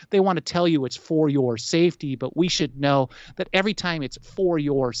course, they want to tell you it's for your safety, but we should know that every time it's for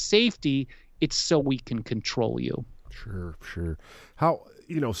your safety, it's so we can control you. Sure. How,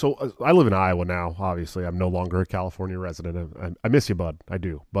 so I live in Iowa now, obviously. I'm no longer a California resident. I miss you, bud. I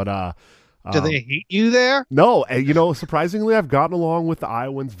do. But, do they hate you there? No, surprisingly, I've gotten along with the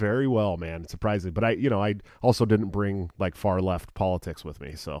Iowans very well, man. Surprisingly, but I also didn't bring far left politics with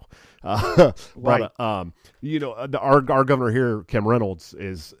me. So, right. But our governor here, Kim Reynolds,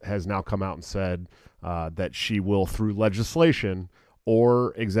 has now come out and said that she will, through legislation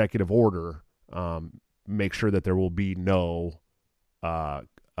or executive order, make sure that there will be no, the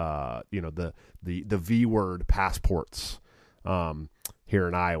V word passports. Here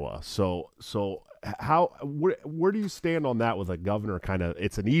in Iowa. So where do you stand on that with a governor?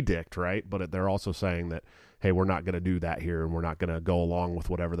 It's an edict, right? But they're also saying that, hey, we're not going to do that here, and we're not going to go along with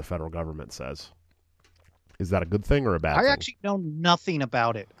whatever the federal government says. Is that a good thing or a bad thing? I actually know nothing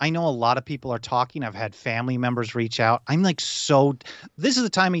about it. I know a lot of people are talking. I've had family members reach out. I'm like, this is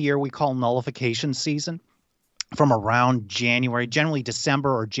the time of year we call nullification season, from around January, generally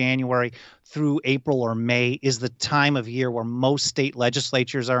December or January through April or May is the time of year where most state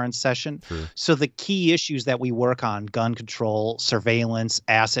legislatures are in session. Sure. So the key issues that we work on, gun control, surveillance,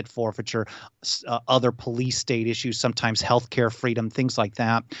 asset forfeiture, other police state issues, sometimes healthcare freedom, things like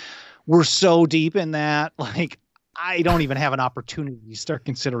that. We're so deep in that, like, I don't even have an opportunity to start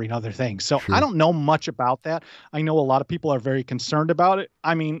considering other things. So Sure. I don't know much about that. I know a lot of people are very concerned about it.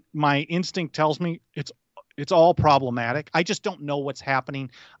 I mean, my instinct tells me it's all problematic. I just don't know what's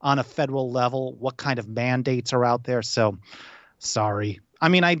happening on a federal level, what kind of mandates are out there. So sorry. I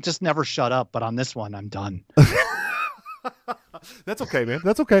mean, I just never shut up, but on this one, I'm done. That's okay, man.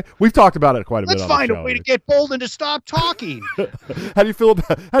 That's okay. We've talked about it quite a bit. Let's find a way to get Bolden to stop talking. How do you feel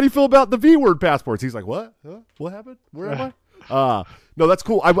about the V word passports? He's like, what? Huh? What happened? Where am I? No, that's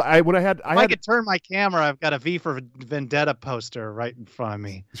cool. I could turn my camera. I've got a V for Vendetta poster right in front of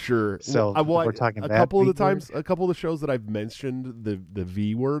me. Sure. So we're talking a that couple of the V times, word? a couple of the shows that I've mentioned the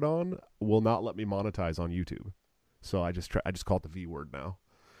V word on will not let me monetize on YouTube. So I just call it the V word now.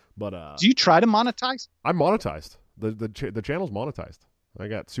 But do you try to monetize? I'm monetized. The channel's monetized. I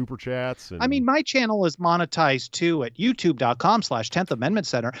got super chats. And... I mean, my channel is monetized too at youtube.com/10th Amendment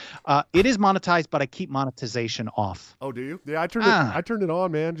Center. It is monetized, but I keep monetization off. Oh, do you? Yeah, I turned it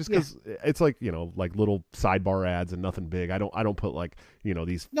on, man, just because it's like, like little sidebar ads and nothing big. I don't put like,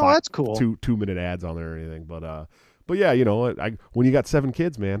 these that's cool. 2-minute ads on there or anything. But yeah, when you got 7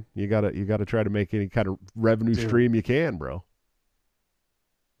 kids, man, you gotta try to make any kind of revenue stream you can, bro.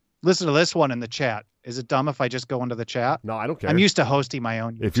 Listen to this one in the chat. Is it dumb if I just go into the chat? No, I don't care. I'm used to hosting my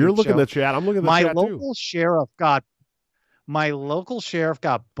own YouTube If you're looking show. at the chat, I'm looking at the chat too. My local sheriff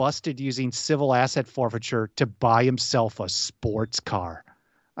got busted using civil asset forfeiture to buy himself a sports car.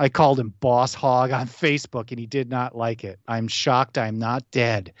 I called him Boss Hog on Facebook, and he did not like it. I'm shocked I'm not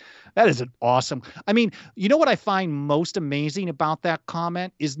dead. That is an awesome. I mean, you know what I find most amazing about that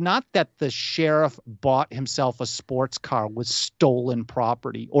comment is not that the sheriff bought himself a sports car with stolen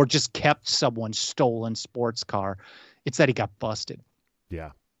property or just kept someone's stolen sports car. It's that he got busted.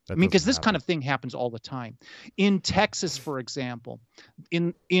 Yeah. I mean, because this kind of thing happens all the time. In Texas, for example,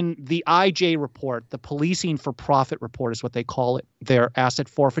 in the IJ report, the policing for profit report is what they call it, their asset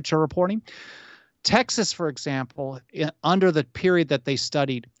forfeiture reporting. Texas, for example, under the period that they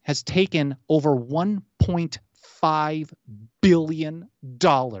studied, has taken over $1.5 billion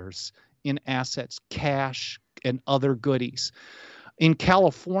in assets, cash, and other goodies. In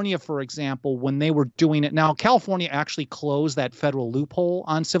California, for example, when they were doing it, now California actually closed that federal loophole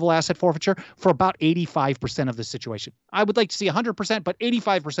on civil asset forfeiture for about 85% of the situation. I would like to see 100%, but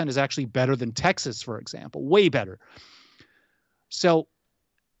 85% is actually better than Texas, for example, way better. So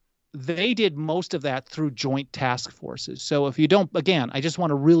they did most of that through joint task forces. So if you don't, again, I just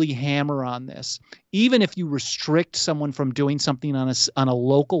want to really hammer on this. Even if you restrict someone from doing something on a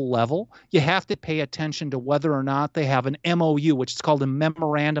local level, you have to pay attention to whether or not they have an MOU, which is called a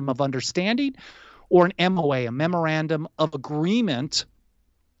Memorandum of Understanding, or an MOA, a Memorandum of Agreement,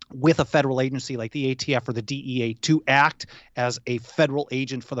 with a federal agency like the ATF or the DEA to act as a federal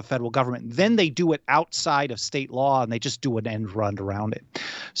agent for the federal government. Then they do it outside of state law, and they just do an end run around it.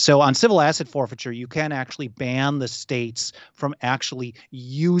 So on civil asset forfeiture, you can actually ban the states from actually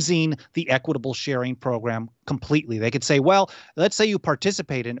using the equitable sharing program completely. They could say, well, let's say you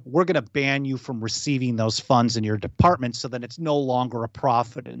participate in it. We're going to ban you from receiving those funds in your department so that it's no longer a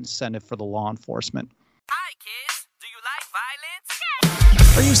profit incentive for the law enforcement. Hi, kids. Do you like violence?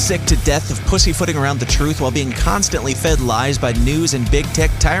 Are you sick to death of pussyfooting around the truth while being constantly fed lies by news and big tech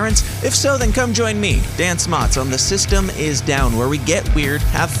tyrants? If so, then come join me, Dan Smots, on The System is Down, where we get weird,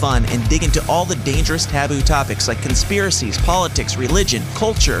 have fun, and dig into all the dangerous taboo topics like conspiracies, politics, religion,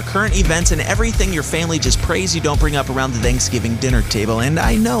 culture, current events, and everything your family just prays you don't bring up around the Thanksgiving dinner table. And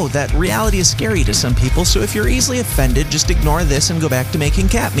I know that reality is scary to some people, so if you're easily offended, just ignore this and go back to making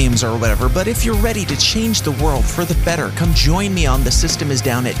cat memes or whatever. But if you're ready to change the world for the better, come join me on The System is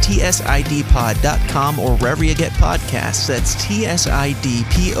Down at tsidpod.com or wherever you get podcasts. That's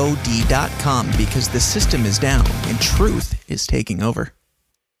tsidpod.com, because the system is down and truth is taking over.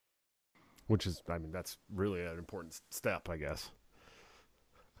 Which is, I mean, that's really an important step, I guess.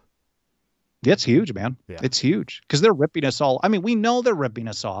 It's huge, man. Yeah. It's huge because they're ripping us all. I mean, we know they're ripping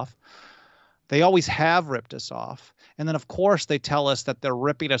us off. They always have ripped us off. And then, of course, they tell us that they're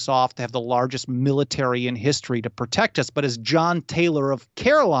ripping us off to have the largest military in history to protect us. But as John Taylor of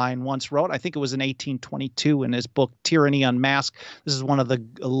Caroline once wrote, I think it was in 1822 in his book, Tyranny Unmasked, this is one of the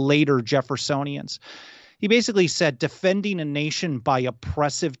later Jeffersonians. He basically said defending a nation by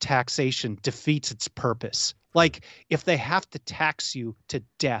oppressive taxation defeats its purpose. Like, if they have to tax you to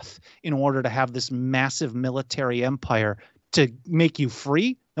death in order to have this massive military empire to make you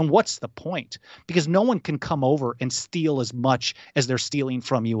free, then what's the point? Because no one can come over and steal as much as they're stealing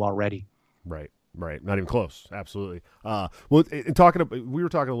from you already. Right. Not even close. Absolutely. Well, we were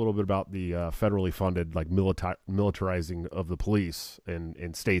talking a little bit about the federally funded, like, militarizing of the police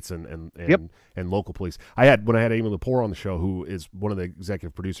in states and local police. When I had Amy Lepore on the show, who is one of the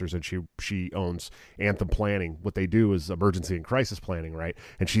executive producers, and she owns Anthem Planning. What they do is emergency and crisis planning, right?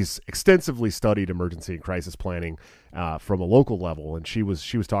 And she's extensively studied emergency and crisis planning from a local level, and she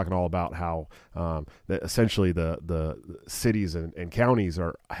was talking all about how that essentially the cities and counties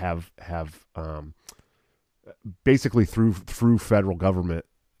have basically through federal government,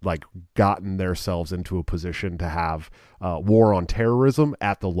 like, gotten themselves into a position to have war on terrorism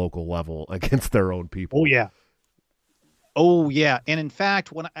at the local level against their own people. Oh yeah. And in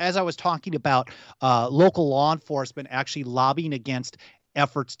fact, as I was talking about local law enforcement actually lobbying against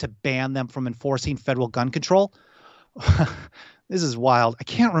efforts to ban them from enforcing federal gun control, this is wild. I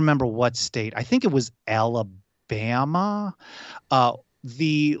can't remember what state. I think it was Alabama.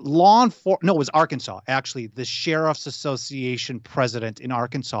 It was Arkansas. Actually, the Sheriff's Association president in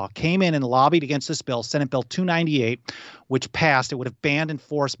Arkansas came in and lobbied against this bill, Senate Bill 298, which passed. It would have banned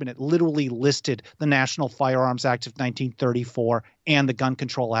enforcement. It literally listed the National Firearms Act of 1934 and the Gun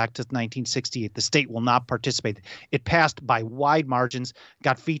Control Act of 1968. The state will not participate. It passed by wide margins,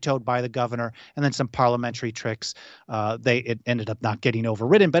 got vetoed by the governor, and then some parliamentary tricks. It ended up not getting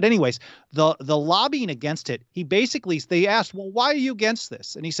overridden. But anyways, the lobbying against it, they asked, well, why are you against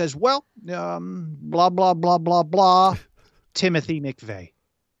this? And he says, well, blah, blah, blah, blah, blah, Timothy McVeigh.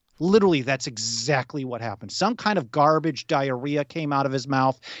 Literally, that's exactly what happened. Some kind of garbage diarrhea came out of his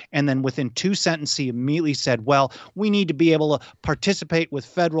mouth. And then within 2 sentences, he immediately said, well, we need to be able to participate with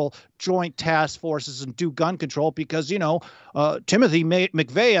federal joint task forces and do gun control because, Timothy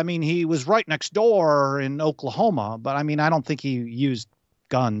McVeigh, he was right next door in Oklahoma. But I don't think he used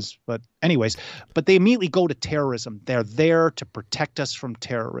guns. But anyways, they immediately go to terrorism. They're there to protect us from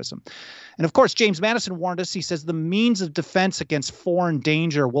terrorism. And of course, James Madison warned us. He says the means of defense against foreign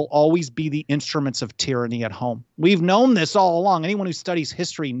danger will always be the instruments of tyranny at home. We've known this all along. Anyone who studies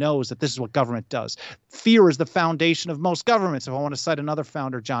history knows that this is what government does. Fear is the foundation of most governments. If I want to cite another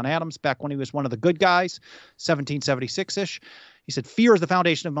founder, John Adams, back when he was one of the good guys, 1776-ish, he said, fear is the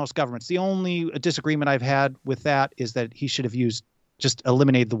foundation of most governments. The only disagreement I've had with that is that he should have just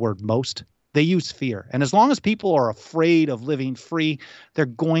eliminated the word most. They use fear. And as long as people are afraid of living free, they're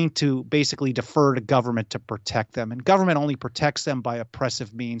going to basically defer to government to protect them. And government only protects them by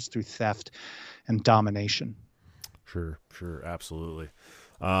oppressive means through theft and domination. Sure, absolutely.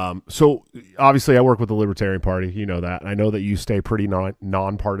 So obviously I work with the Libertarian Party. You know that. I know that you stay pretty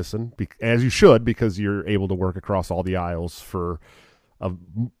nonpartisan, as you should, because you're able to work across all the aisles for a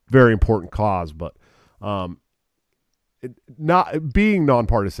very important cause. But not being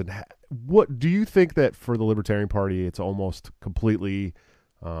nonpartisan, what do you think that for the Libertarian Party, it's almost completely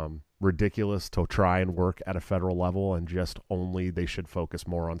ridiculous to try and work at a federal level and just only they should focus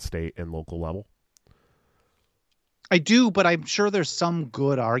more on state and local level? I do, but I'm sure there's some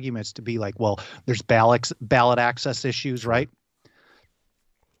good arguments to be like, well, there's ballot access issues, right?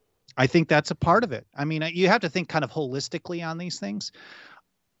 I think that's a part of it. You have to think kind of holistically on these things.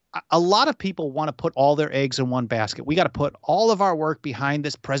 A lot of people want to put all their eggs in one basket. We got to put all of our work behind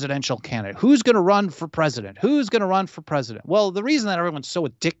this presidential candidate. Who's going to run for president? Who's going to run for president? Well, the reason that everyone's so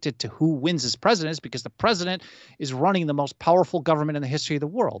addicted to who wins as president is because the president is running the most powerful government in the history of the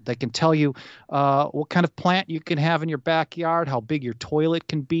world. They can tell you what kind of plant you can have in your backyard, how big your toilet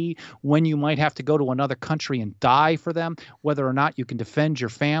can be, when you might have to go to another country and die for them, whether or not you can defend your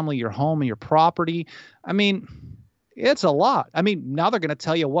family, your home, and your property. It's a lot. Now they're going to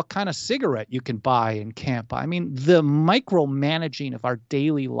tell you what kind of cigarette you can buy and can't buy. The micromanaging of our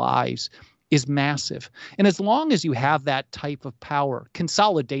daily lives is massive. And as long as you have that type of power,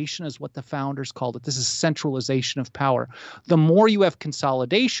 consolidation is what the founders called it. This is centralization of power. The more you have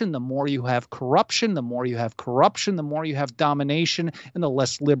consolidation, the more you have corruption. The more you have corruption, the more you have domination, and the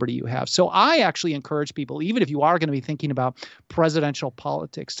less liberty you have. So I actually encourage people, even if you are going to be thinking about presidential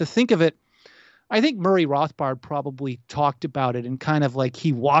politics, to think of it. I think Murray Rothbard probably talked about it and kind of like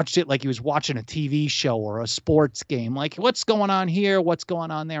he watched it like he was watching a TV show or a sports game. Like, what's going on here? What's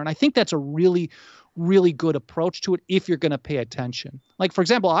going on there? And I think that's a really, really good approach to it if you're going to pay attention. Like, for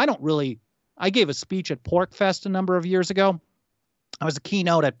example, I gave a speech at PorcFest a number of years ago. I was a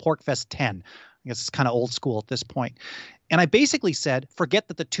keynote at PorcFest 10. I guess it's kind of old school at this point. And I basically said, forget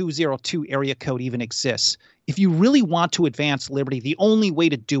that the 202 area code even exists. If you really want to advance liberty, the only way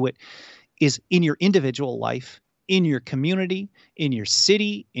to do it is in your individual life, in your community, in your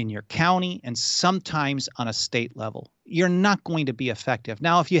city, in your county, and sometimes on a state level. You're not going to be effective.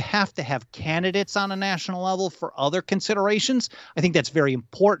 Now, if you have to have candidates on a national level for other considerations, I think that's very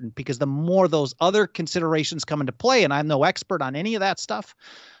important, because the more those other considerations come into play, and I'm no expert on any of that stuff,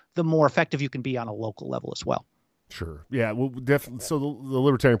 the more effective you can be on a local level as well. Sure. Yeah. Well, definitely. So the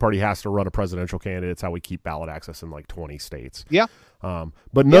Libertarian Party has to run a presidential candidate. It's how we keep ballot access in like 20 states. Yeah.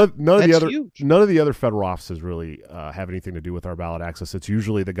 But none of the other federal offices really have anything to do with our ballot access. It's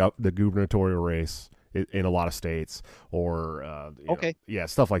usually the gubernatorial race in a lot of states, or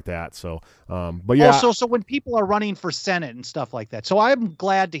stuff like that. So, but yeah. Also, so when people are running for Senate and stuff like that, so I'm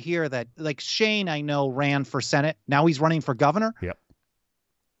glad to hear that. Like Shane, I know, ran for Senate. Now he's running for governor. Yep.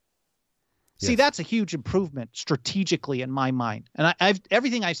 See, that's a huge improvement strategically in my mind. And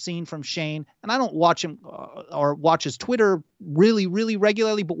everything I've seen from Shane, and I don't watch him or watch his Twitter really, really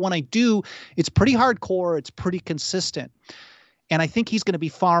regularly, but when I do, it's pretty hardcore. It's pretty consistent. And I think he's going to be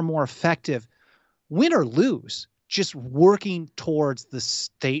far more effective, win or lose, just working towards the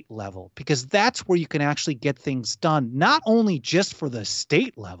state level, because that's where you can actually get things done, not only just for the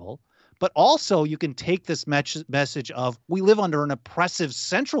state level, but also you can take this message of we live under an oppressive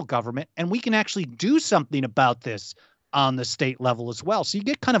central government and we can actually do something about this on the state level as well. So you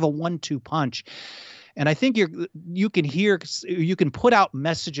get kind of a 1-2 punch. And I think you can put out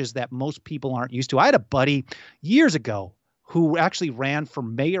messages that most people aren't used to. I had a buddy years ago who actually ran for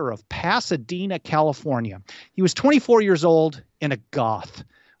mayor of Pasadena, California. He was 24 years old and a goth,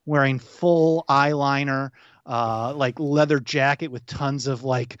 wearing full eyeliner, like leather jacket with tons of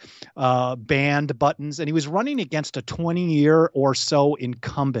band buttons. And he was running against a 20-year or so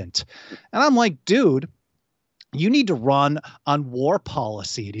incumbent. And I'm like, dude, you need to run on war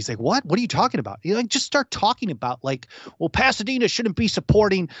policy. And he's like, what? What are you talking about? He's like, just start talking about Pasadena shouldn't be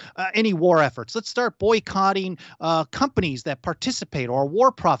supporting any war efforts. Let's start boycotting companies that participate or war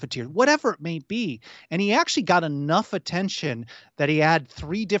profiteers, whatever it may be. And he actually got enough attention that he had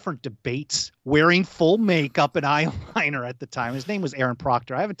 3 different debates wearing full makeup and eyeliner at the time. His name was Aaron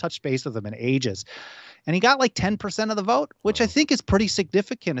Proctor. I haven't touched base with him in ages. And he got 10% of the vote, which I think is pretty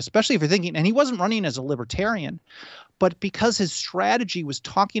significant, especially if you're thinking, and he wasn't running as a libertarian, but because his strategy was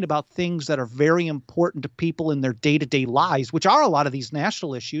talking about things that are very important to people in their day-to-day lives, which are a lot of these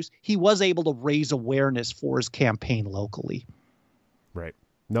national issues, he was able to raise awareness for his campaign locally. Right.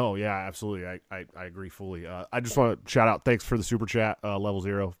 No, yeah, absolutely. I agree fully. I just want to shout out, thanks for the super chat, Level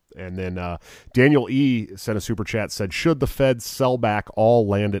Zero. And then Daniel E. sent a super chat, said, should the feds sell back all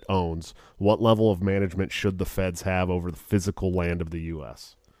land it owns? What level of management should the feds have over the physical land of the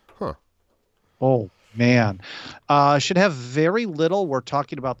U.S.? Huh. Oh, man. Should have very little. We're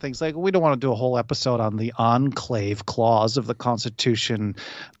talking about things like, we don't want to do a whole episode on the enclave clause of the Constitution,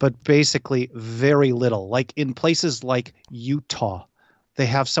 but basically very little. Like in places like Utah, they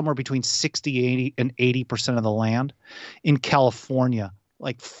have somewhere between 60, 80, and 80% of the land. In California,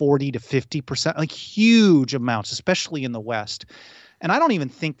 40 to 50%, huge amounts, especially in the West. And I don't even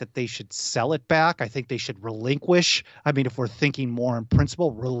think that they should sell it back. I think they should relinquish. I mean, if we're thinking more in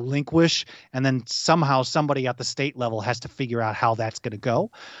principle, relinquish, and then somehow somebody at the state level has to figure out how that's going to go.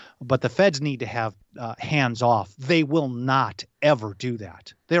 But the feds need to have hands off. They will not ever do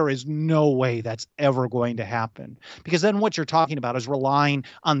that. There is no way that's ever going to happen, because then what you're talking about is relying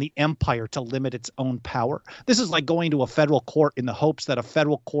on the empire to limit its own power. This is like going to a federal court in the hopes that a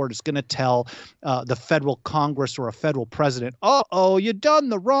federal court is going to tell the federal Congress or a federal president, uh-oh, you done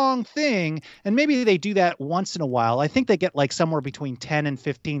the wrong thing. And maybe they do that once in a while. I think they get somewhere between 10 and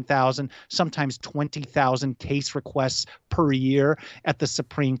 15,000, sometimes 20,000 case requests per year at the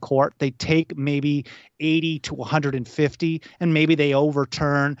Supreme Court. They take maybe 80 to 150, and maybe they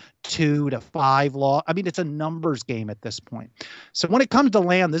overturn 2 to 5 law. I mean, it's a numbers game at this point. So when it comes to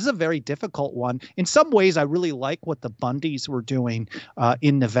land, this is a very difficult one. In some ways, I really like what the Bundys were doing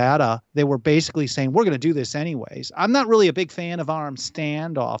in Nevada. They were basically saying, we're going to do this anyways. I'm not really a big fan of armed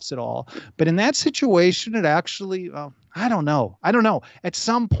standoffs at all. But in that situation, it actually, I don't know. At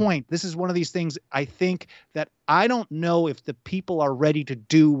some point, this is one of these things, I think that I don't know if the people are ready to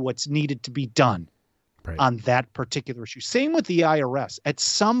do what's needed to be done. Right. On that particular issue. Same with the IRS. At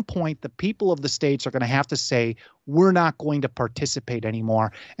some point, the people of the states are going to have to say, we're not going to participate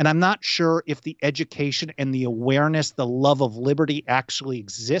anymore. And I'm not sure if the education and the awareness, the love of liberty actually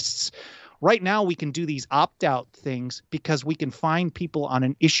exists, Right now, we can do these opt-out things because we can find people on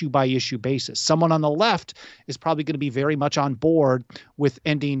an issue-by-issue basis. Someone on the left is probably going to be very much on board with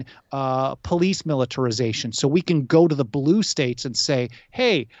ending police militarization. So we can go to the blue states and say,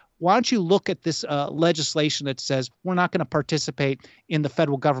 hey, why don't you look at this legislation that says we're not going to participate in the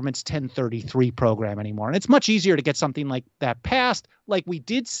federal government's 1033 program anymore? And it's much easier to get something like that passed, like we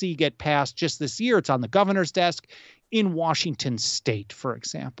did see get passed just this year. It's on the governor's desk in Washington state, for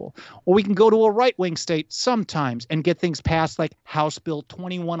example. Or we can go to a right-wing state sometimes and get things passed like House Bill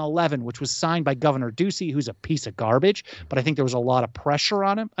 2111, which was signed by Governor Ducey, who's a piece of garbage, but I think there was a lot of pressure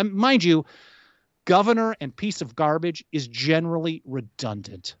on him. Mind you, governor and piece of garbage is generally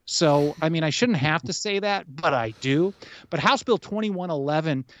redundant. So, I mean, I shouldn't have to say that, but I do. But House Bill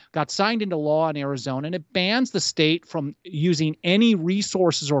 2111 got signed into law in Arizona, and it bans the state from using any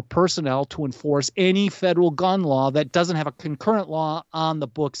resources or personnel to enforce any federal gun law that doesn't have a concurrent law on the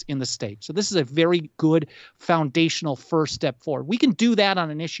books in the state. So this is a very good foundational first step forward. We can do that on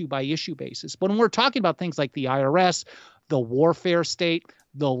an issue-by-issue basis. But when we're talking about things like the IRS, the warfare state,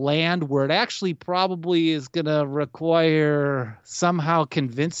 the land, where it actually probably is going to require somehow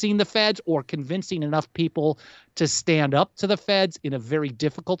convincing the feds or convincing enough people to stand up to the feds in a very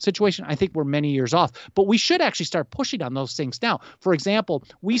difficult situation, I think we're many years off. But we should actually start pushing on those things now. For example,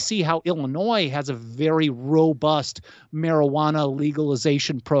 we see how Illinois has a very robust marijuana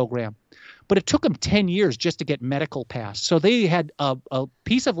legalization program. But it took them 10 years just to get medical passed. So they had a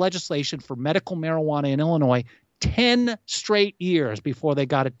piece of legislation for medical marijuana in Illinois 10 straight years before they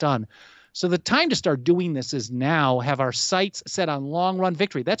got it done. So the time to start doing this is now, have our sights set on long-run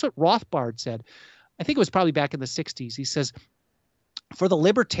victory. That's what Rothbard said. I think it was probably back in the 60s. He says, for the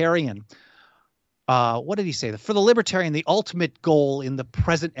libertarian, what did he say? For the libertarian, the ultimate goal in the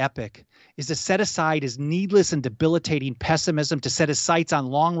present epoch is to set aside his needless and debilitating pessimism, to set his sights on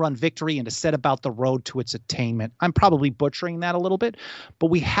long-run victory, and to set about the road to its attainment. I'm probably butchering that a little bit, but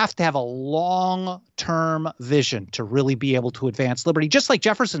we have to have a long-term vision to really be able to advance liberty. Just like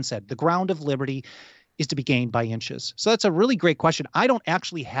Jefferson said, the ground of liberty is to be gained by inches. So that's a really great question. I don't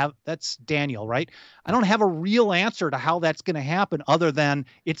actually have, that's Daniel, right? I don't have a real answer to how that's going to happen other than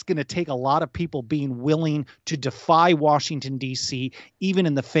it's going to take a lot of people being willing to defy Washington, D.C., even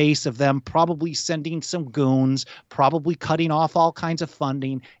in the face of them probably sending some goons, probably cutting off all kinds of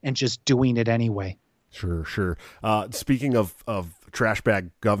funding and just doing it anyway. Sure. Speaking of trash bag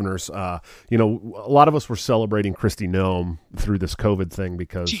governors, a lot of us were celebrating Kristi Noem through this COVID thing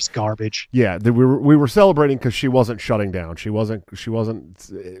because she's garbage. Yeah, we were celebrating because she wasn't shutting down. She wasn't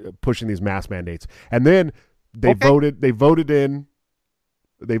pushing these mask mandates. And then they voted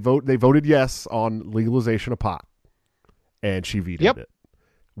yes on legalization of pot, and she vetoed it.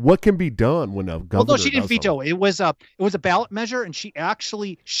 What can be done when a governor? Well, no, she didn't veto. It was a ballot measure, and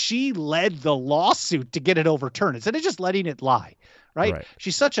she led the lawsuit to get it overturned instead of just letting it lie. Right?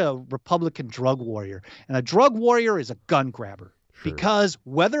 She's such a Republican drug warrior, and a drug warrior is a gun grabber. Sure. Because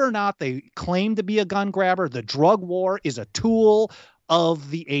whether or not they claim to be a gun grabber, the drug war is a tool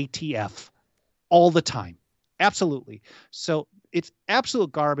of the ATF all the time. Absolutely. So it's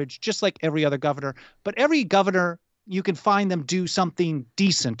absolute garbage, just like every other governor. But every governor, you can find them do something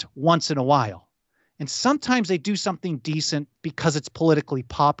decent once in a while. And sometimes they do something decent because it's politically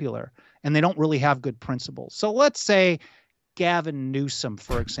popular and they don't really have good principles. So let's say Gavin Newsom,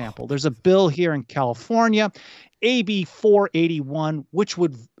 for example. There's a bill here in California, AB 481, which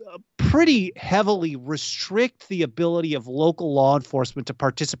would pretty heavily restrict the ability of local law enforcement to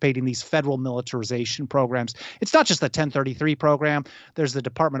participate in these federal militarization programs. It's not just the 1033 program. There's the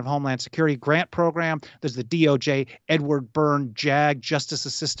Department of Homeland Security grant program. There's the DOJ Edward Byrne JAG Justice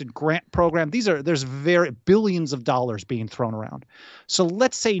Assistant Grant Program. There's billions of dollars being thrown around. So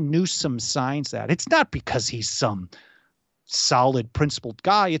let's say Newsom signs that. It's not because he's some solid principled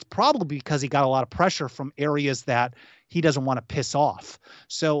guy. It's probably because he got a lot of pressure from areas that he doesn't want to piss off.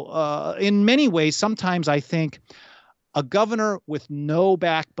 So in many ways, sometimes I think a governor with no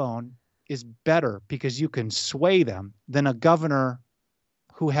backbone is better because you can sway them than a governor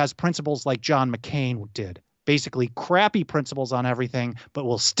who has principles like John McCain did. Basically crappy principles on everything, but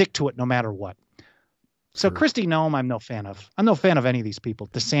will stick to it no matter what. So sure. Kristi Noem, I'm no fan of. I'm no fan of any of these people.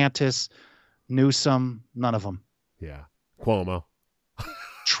 DeSantis, Newsom, none of them. Yeah. Cuomo.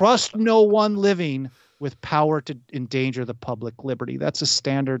 Trust no one living with power to endanger the public liberty. That's a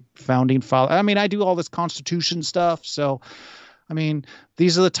standard founding follow. I mean, I do all this Constitution stuff. So, I mean,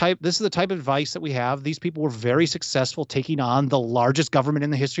 this is the type of advice that we have. These people were very successful taking on the largest government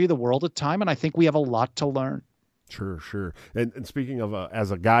in the history of the world at the time. And I think we have a lot to learn. Sure. And speaking of, as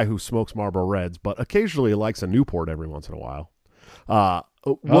a guy who smokes Marlboro Reds, but occasionally likes a Newport every once in a while,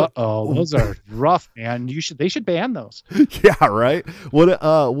 Those are rough, man. They should ban those. Yeah, right. What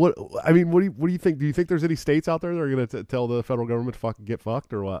I mean, what do you think? Do you think there's any states out there that are going to tell the federal government to fucking get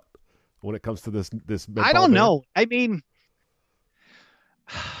fucked, or what? When it comes to this I don't know. I mean,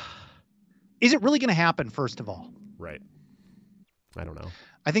 is it really going to happen? First of all, right. I don't know.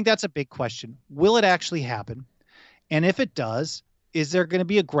 I think that's a big question. Will it actually happen? And if it does, is there going to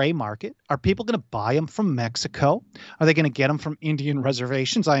be a gray market? Are people going to buy them from Mexico? Are they going to get them from Indian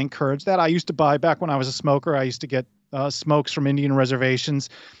reservations? I encourage that. I used to buy, back when I was a smoker, I used to get smokes from Indian reservations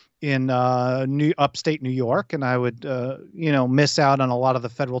in upstate New York, and I would, miss out on a lot of the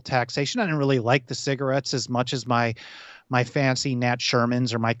federal taxation. I didn't really like the cigarettes as much as my fancy Nat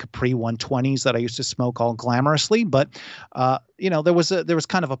Shermans or my Capri 120s that I used to smoke all glamorously. But, there was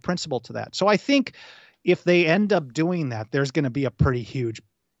kind of a principle to that. So I think if they end up doing that, there's going to be a pretty huge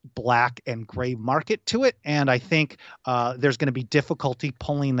black and gray market to it. And I think there's going to be difficulty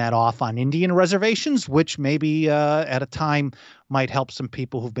pulling that off on Indian reservations, which maybe at a time might help some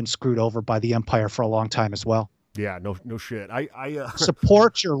people who've been screwed over by the empire for a long time as well. Yeah, no shit. I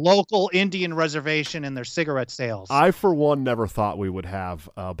support your local Indian reservation and their cigarette sales. I, for one, never thought we would have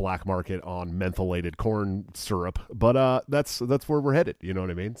a black market on mentholated corn syrup, but that's where we're headed. You know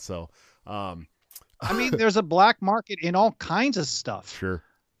what I mean? So, I mean, there's a black market in all kinds of stuff. Sure.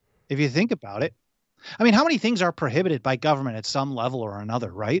 If you think about it. I mean, how many things are prohibited by government at some level or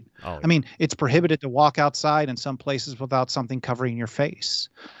another, right? Oh, yeah. I mean, it's prohibited to walk outside in some places without something covering your face.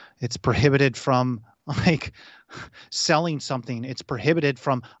 It's prohibited from selling something. It's prohibited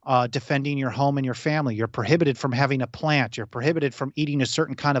from defending your home and your family. You're prohibited from having a plant. You're prohibited from eating a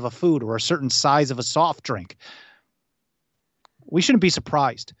certain kind of a food or a certain size of a soft drink. We shouldn't be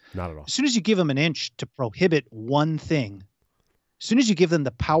surprised. Not at all. As soon as you give them an inch to prohibit one thing, as soon as you give them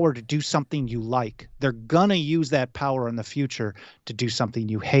the power to do something you like, they're going to use that power in the future to do something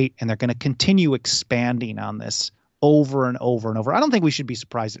you hate, and they're going to continue expanding on this over and over and over. I don't think we should be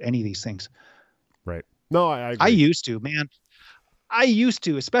surprised at any of these things. Right. No, I agree. I used to, man. I used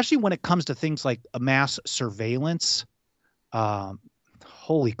to, especially when it comes to things like a mass surveillance.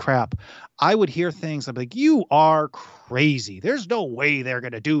 Holy crap. I would hear things, I'd be like, you are crazy. There's no way they're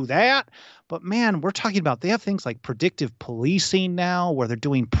going to do that. But man, we're talking about, they have things like predictive policing now where they're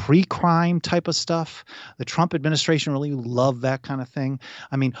doing pre-crime type of stuff. The Trump administration really loved that kind of thing.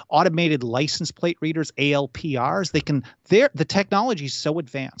 I mean, automated license plate readers, ALPRs, the technology is so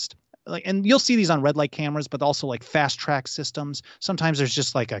advanced. And you'll see these on red light cameras, but also like fast track systems. Sometimes there's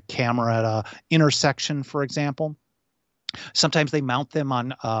just like a camera at a intersection, for example. Sometimes they mount them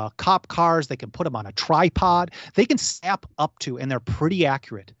on cop cars. They can put them on a tripod. They can snap up to, and they're pretty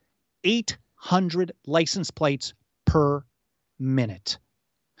accurate, 800 license plates per minute.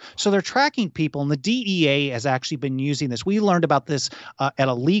 So they're tracking people, and the DEA has actually been using this. We learned about this at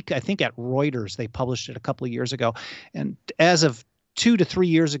a leak, I think at Reuters. They published it a couple of years ago. And as of 2 to 3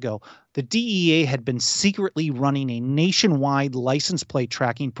 years ago, the DEA had been secretly running a nationwide license plate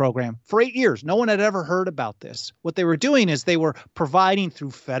tracking program for 8 years. No one had ever heard about this. What they were doing is they were providing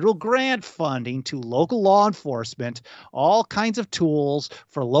through federal grant funding to local law enforcement all kinds of tools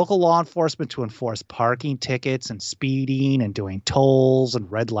for local law enforcement to enforce parking tickets and speeding and doing tolls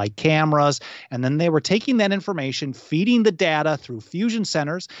and red light cameras. And then they were taking that information, feeding the data through fusion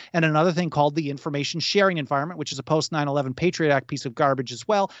centers and another thing called the Information Sharing Environment, which is a post 9/11 Patriot Act piece of garbage as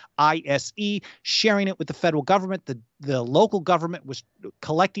well, ISE, sharing it with the federal government. The local government was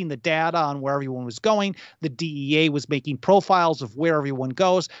collecting the data on where everyone was going. The DEA was making profiles of where everyone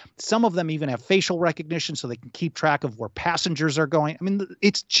goes. Some of them even have facial recognition so they can keep track of where passengers are going. I mean,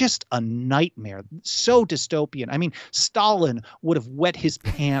 it's just a nightmare. So dystopian. I mean, Stalin would have wet his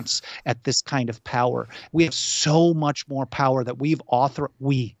pants at this kind of power. We have so much more power that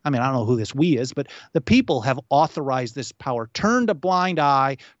I don't know who this we is, but the people have authorized this power, turned a blind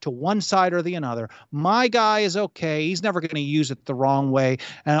eye to one side or the other. My guy is okay. He's never going to use it the wrong way,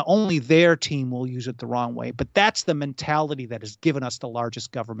 and only their team will use it the wrong way. But that's the mentality that has given us the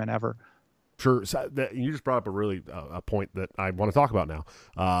largest government ever. Sure. So you just brought up a point that I want to talk about now.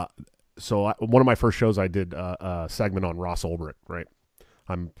 One of my first shows, I did a segment on Ross Ulbricht, right?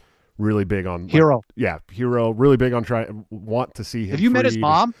 I'm really big on Hero. Hero. Really big on want to see him. Have you met his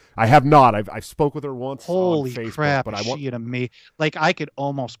mom? I have not. I spoke with her once. Holy on Facebook, crap! But she and me, I could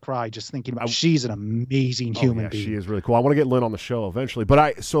almost cry just thinking about. She's an amazing human being. She is really cool. I want to get Lynn on the show eventually. But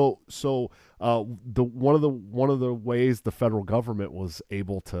one of the ways the federal government was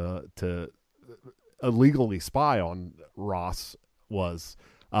able to illegally spy on Ross was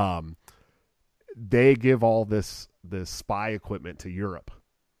they give all this spy equipment to Europe.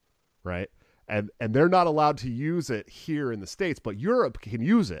 Right. and they're not allowed to use it here in the States, but Europe can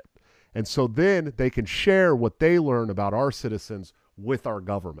use it. And so then they can share what they learn about our citizens with our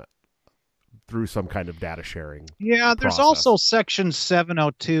government through some kind of data sharing. Yeah, there's process. also Section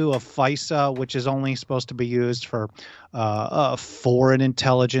 702 of FISA, which is only supposed to be used for foreign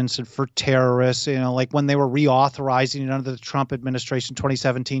intelligence and for terrorists. You know, like when they were reauthorizing it under the Trump administration,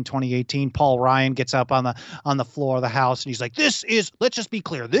 2017, 2018, Paul Ryan gets up on the floor of the House and he's like, "This is, let's just be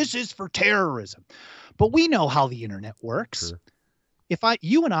clear, this is for terrorism." But we know how the internet works. Sure. If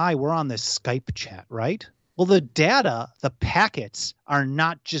you and I were on this Skype chat, right? Well, the data, the packets are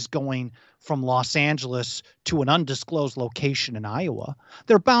not just going from Los Angeles to an undisclosed location in Iowa.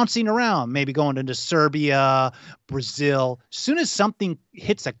 They're bouncing around, maybe going into Serbia, Brazil. As soon as something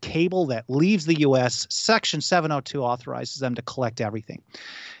hits a cable that leaves the U.S., Section 702 authorizes them to collect everything.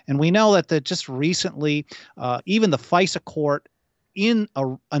 And we know that just recently, even the FISA court, in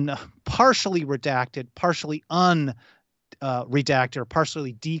a partially redacted, partially redacted or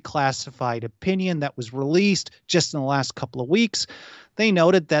partially declassified opinion that was released just in the last couple of weeks, they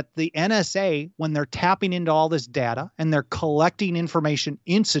noted that the NSA, when they're tapping into all this data and they're collecting information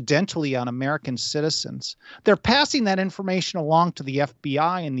incidentally on American citizens, they're passing that information along to the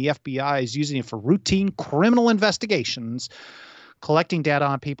FBI, and the FBI is using it for routine criminal investigations, collecting data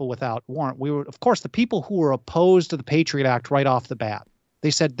on people without warrant. Of course, the people who were opposed to the Patriot Act right off the bat,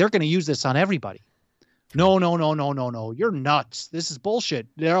 they said they're going to use this on everybody. No. You're nuts. This is bullshit.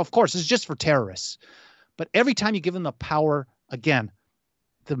 Of course, it's just for terrorists. But every time you give them the power, again,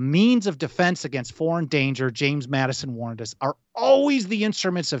 the means of defense against foreign danger, James Madison warned us, are always the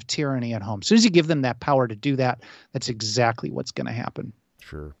instruments of tyranny at home. As soon as you give them that power to do that, that's exactly what's going to happen.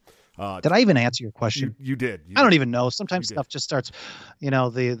 Sure. Did I even answer your question? You did. I don't even know. Sometimes stuff just starts,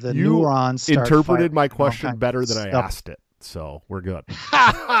 the neurons start interpreted firing, my question better than I asked it. So we're good.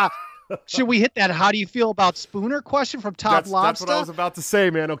 Should we hit that "how do you feel about Spooner" question from Top Lobster? That's what I was about to say,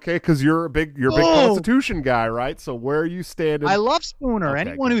 man. Okay, because you're a big Constitution guy, right? So where are you standing? I love Spooner. Okay,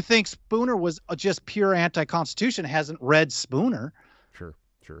 Anyone who thinks Spooner was just pure anti-Constitution hasn't read Spooner. Sure.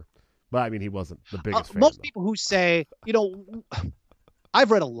 But I mean, he wasn't the biggest fan. Most people who say,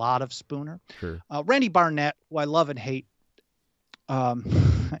 I've read a lot of Spooner. Sure. Randy Barnett, who I love and hate. I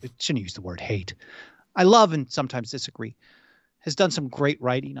shouldn't use the word hate. I love and sometimes disagree. Has done some great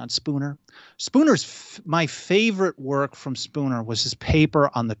writing on Spooner. My favorite work from Spooner was his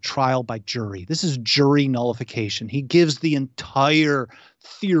paper on the trial by jury. This is jury nullification. He gives the entire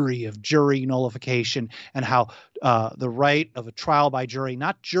theory of jury nullification and how the right of a trial by jury,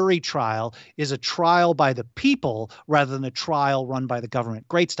 not jury trial, is a trial by the people rather than a trial run by the government.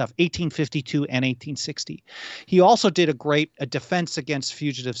 Great stuff, 1852 and 1860. He also did a defense against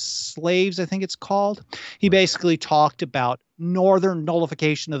fugitive slaves, I think it's called. He basically talked about Northern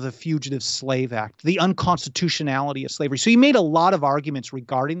nullification of the Fugitive Slave Act, the unconstitutionality of slavery. So he made a lot of arguments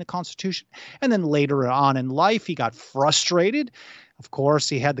regarding the Constitution. And then later on in life, he got frustrated. Of course,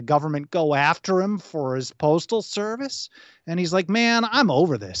 he had the government go after him for his postal service. And he's like, man, I'm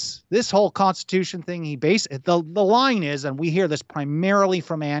over this. This whole Constitution thing, the line is, and we hear this primarily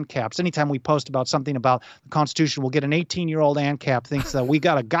from ANCAPs. Anytime we post about something about the Constitution, we'll get an 18-year-old ANCAP thinks that we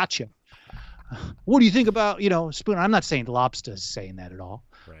got a gotcha. What do you think about, Spooner? I'm not saying Lobster is saying that at all.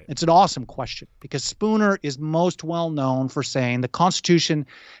 Right. It's an awesome question because Spooner is most well known for saying the Constitution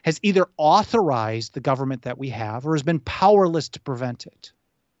has either authorized the government that we have or has been powerless to prevent it.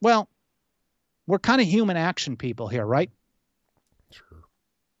 Well, we're kind of human action people here, right? Sure.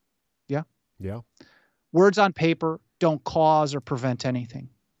 Yeah? Yeah. Words on paper don't cause or prevent anything.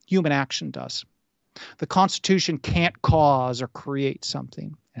 Human action does. The Constitution can't cause or create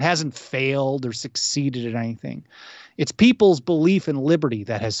something. It hasn't failed or succeeded at anything. It's people's belief in liberty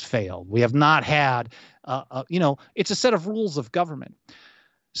that has failed. We have not had, it's a set of rules of government.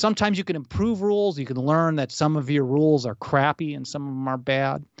 Sometimes you can improve rules. You can learn that some of your rules are crappy and some of them are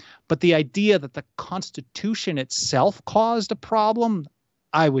bad. But the idea that the Constitution itself caused a problem,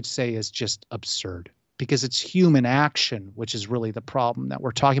 I would say is just absurd. Because it's human action, which is really the problem that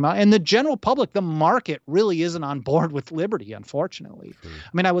we're talking about. And the general public, the market, really isn't on board with liberty, unfortunately. Sure. I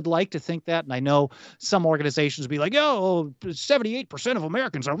mean, I would like to think that, and I know some organizations would be like, 78% of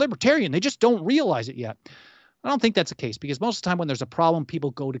Americans are libertarian. They just don't realize it yet. I don't think that's the case because most of the time when there's a problem,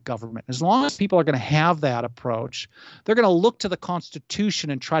 people go to government. As long as people are going to have that approach, they're going to look to the Constitution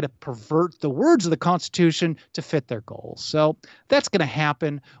and try to pervert the words of the Constitution to fit their goals. So that's going to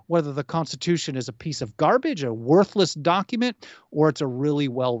happen whether the Constitution is a piece of garbage, a worthless document, or it's a really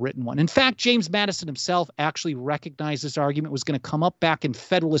well-written one. In fact, James Madison himself actually recognized this argument was going to come up back in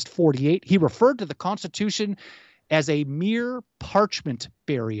Federalist 48. He referred to the Constitution as a mere parchment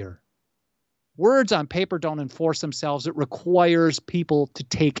barrier. Words on paper don't enforce themselves. It requires people to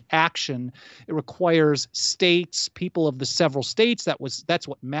take action. It requires states, people of the several states. That's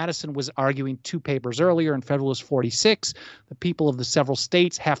what Madison was arguing 2 papers earlier in Federalist 46. The people of the several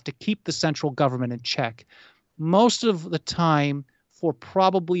states have to keep the central government in check. Most of the time, for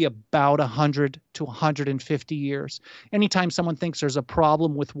probably about 100 to 150 years. Anytime someone thinks there's a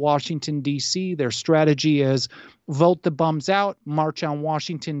problem with Washington, D.C., their strategy is vote the bums out, march on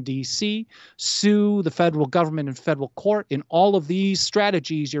Washington, D.C., sue the federal government in federal court. In all of these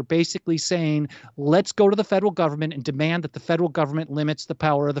strategies, you're basically saying, let's go to the federal government and demand that the federal government limits the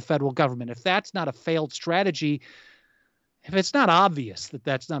power of the federal government. If that's not a failed strategy, if it's not obvious that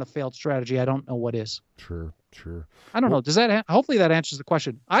that's not a failed strategy, I don't know what is. Sure. I don't know. Does that hopefully that answers the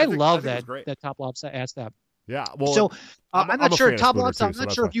question? I love that Top Lobster asked that. Yeah. Well, so I'm not sure. Top Lobster, I'm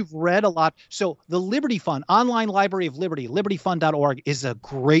not sure if you've read a lot. So the Liberty Fund, Online Library of Liberty, libertyfund.org is a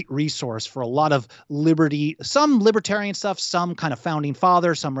great resource for a lot of liberty, some libertarian stuff, some kind of founding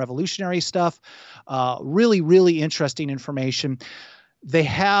father, some revolutionary stuff. Really, really interesting information. They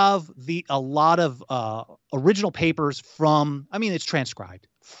have a lot of original papers from, it's transcribed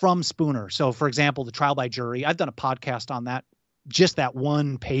from Spooner. So, for example, the trial by jury, I've done a podcast on that, just that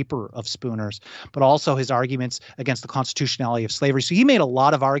one paper of Spooner's, but also his arguments against the constitutionality of slavery. So he made a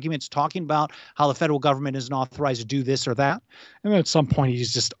lot of arguments talking about how the federal government isn't authorized to do this or that. And then at some point,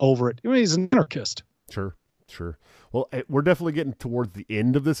 he's just over it. He's an anarchist. Sure. Well, we're definitely getting towards the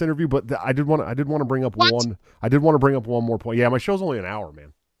end of this interview, but I did want to bring up one. I did want to bring up one more point. Yeah, my show's only an hour,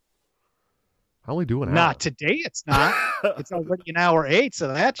 man. I only do an hour. Not today. It's not. It's already an hour 8, so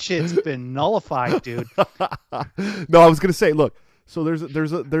that shit's been nullified, dude. No, I was gonna say, look. So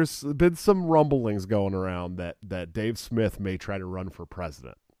there's been some rumblings going around that Dave Smith may try to run for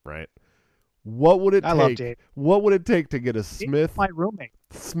president, right? What would it take? Love Dave. What would it take to get a Smith, my roommate,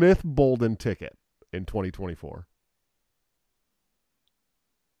 Smith Bolden ticket in 2024?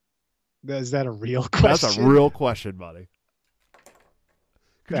 Is that a real question? That's a real question, buddy.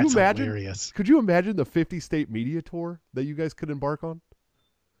 That's hilarious. Could you imagine the 50-state media tour that you guys could embark on?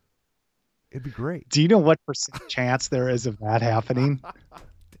 It'd be great. Do you know what % chance there is of that happening?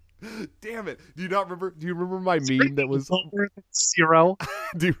 Damn it! Do you remember my meme that was 0?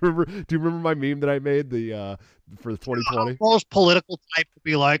 Do you remember my meme that I made for 2020? Most political type would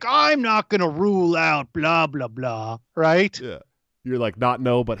be like, "I'm not going to rule out blah blah blah," right? Yeah. You're like, not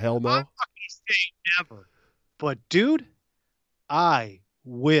no, but hell no. I'm not going to say never, but dude, I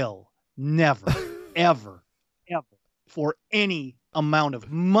will never, ever, for any amount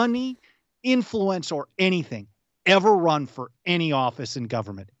of money, influence, or anything, ever run for any office in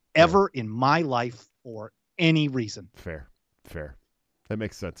government, ever in my life for any reason. Fair. That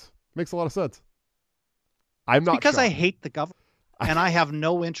makes sense. Makes a lot of sense. I'm not because shocked. I hate the government, and I have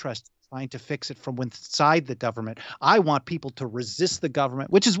no interest in trying to fix it from inside the government. I want people to resist the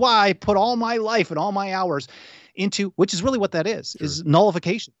government, which is why I put all my life and all my hours into, which is really what that is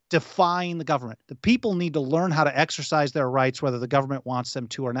nullification, defying the government. The people need to learn how to exercise their rights, whether the government wants them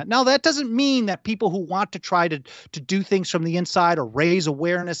to or not. Now, that doesn't mean that people who want to try to do things from the inside or raise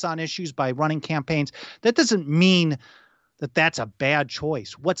awareness on issues by running campaigns, that doesn't mean that that's a bad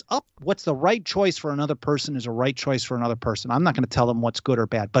choice. What's the right choice for another person is a right choice for another person. I'm not going to tell them what's good or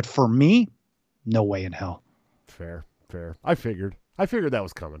bad. But for me, no way in hell. Fair. I figured that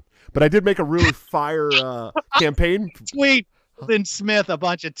was coming. But I did make a really fire campaign tweet Lynn Smith a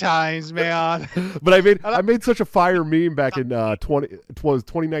bunch of times, man. But I made such a fire meme back in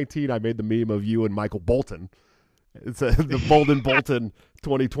 2019. I made the meme of you and Michael Bolton. It's the Bolton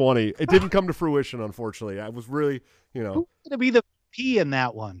 2020. It didn't come to fruition, unfortunately. I was really, who's going to be the P in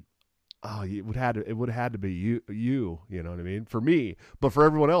that one? Oh, it would have had to be you. You know what I mean? For me, but for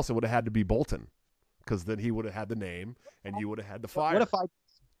everyone else, it would have had to be Bolton, because then he would have had the name and you would have had the fire.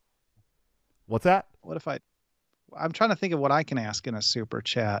 What's that? I'm trying to think of what I can ask in a super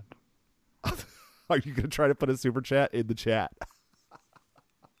chat. Are you going to try to put a super chat in the chat?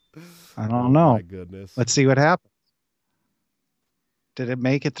 I don't know. My goodness. Let's see what happens. Did it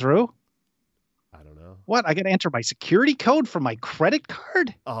make it through? I don't know. What? I got to enter my security code for my credit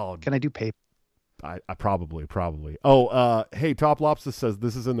card? Oh, can I do PayPal? I probably. Oh, hey, Top Lobster says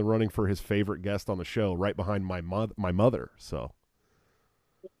this is in the running for his favorite guest on the show, right behind my mother. So.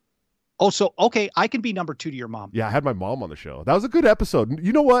 Oh, so okay, I can be number 2 to your mom. Yeah, I had my mom on the show. That was a good episode.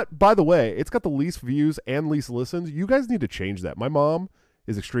 You know what? By the way, it's got the least views and least listens. You guys need to change that. My mom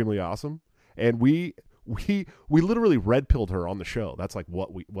is extremely awesome, and we literally red pilled her on the show. That's like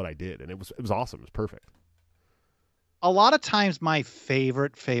what I did, and it was awesome. It was perfect. a lot of times my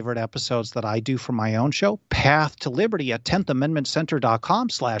favorite episodes that I do for my own show, Path to Liberty at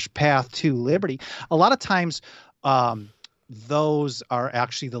 10thamendmentcenter.com/path to liberty. A lot of times those are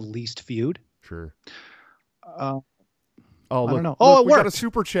actually the least viewed. Sure. Oh, look, I don't know. Look, Oh, it we got a worked.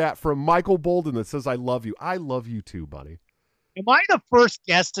 super chat from Michael Bolden that says, I love you. I love you too, buddy. Am I the first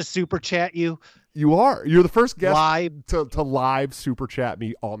guest to super chat you? You are. You're the first guest Live? to live super chat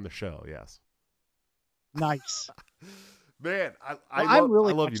me on the show. Yes. Nice. Man, Well, I I'm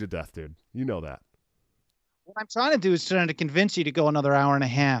really love you to death, dude. You know that. What I'm trying to do is trying to convince you to go another hour and a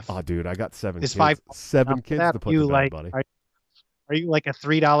half. Oh, dude, I got 7 It's kids. 5 7 After kids that, to put you to bed, like, buddy. Are you like a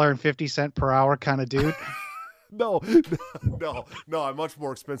 $3.50 per hour kind of dude? No, I'm much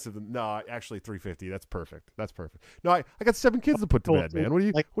more expensive than actually $3.50. That's perfect. No, I got 7 kids to put to bed, man. What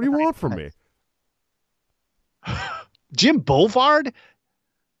do you want from me? Jim Bovard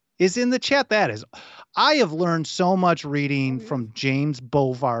is in the chat. I have learned so much reading from James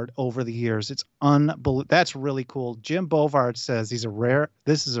Bovard over the years. It's unbelievable. That's really cool. Jim Bovard says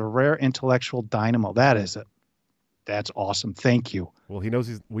this is a rare intellectual dynamo. That's awesome. Thank you. Well,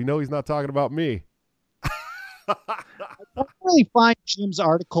 we know he's not talking about me. I don't really find Jim's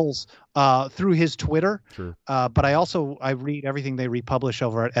articles through his Twitter, Sure. but I read everything they republish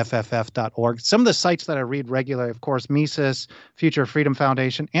over at fff.org. Some of the sites that I read regularly, of course, Mises, Future Freedom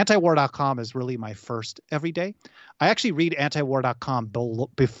Foundation, antiwar.com is really my first every day. I actually read antiwar.com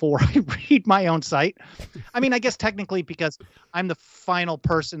before I read my own site. I mean, I guess technically because I'm the final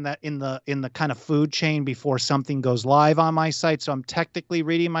person that in the kind of food chain before something goes live on my site, so I'm technically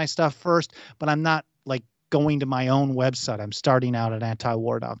reading my stuff first, but I'm not like going to my own website. I'm starting out at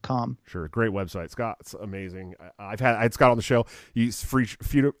antiwar.com. Sure. Great website. Scott's amazing. I had Scott on the show. He's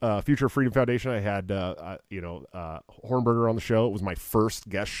Future Freedom Foundation. I had, Hornberger on the show. It was my first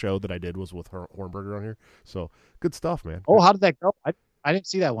guest show that I did was with Hornberger on here. So good stuff, man. Oh, how did that go? I didn't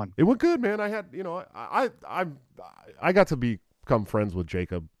see that one. It went good, man. I had, I got to become friends with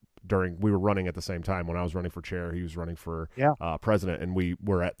Jacob we were running at the same time. When I was running for chair, he was running for president, and we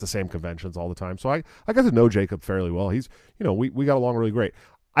were at the same conventions all the time. So I got to know Jacob fairly well. He's, we got along really great.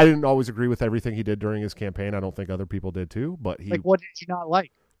 I didn't always agree with everything he did during his campaign. I don't think other people did too, but what did you not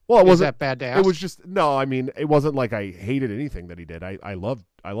like? Well, it wasn't that bad to ask? It was just no. I mean, it wasn't like I hated anything that he did. I love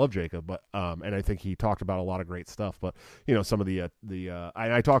Jacob, but and I think he talked about a lot of great stuff. But some of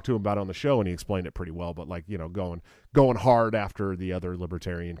I talked to him about it on the show, and he explained it pretty well. But going hard after the other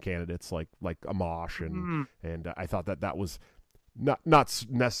libertarian candidates like Amash and I thought that was not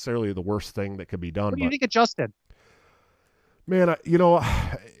necessarily the worst thing that could be done. What do you think of Justin? Man,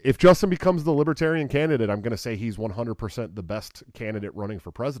 if Justin becomes the libertarian candidate, I'm going to say he's 100% the best candidate running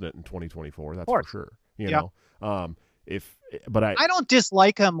for president in 2024. That's for sure. I don't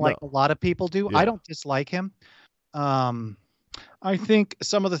dislike him like a lot of people do. Yeah. I don't dislike him. I think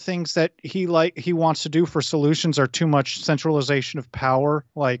some of the things that he wants to do for solutions are too much centralization of power.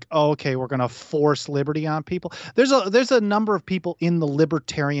 Like, we're going to force liberty on people. There's a number of people in the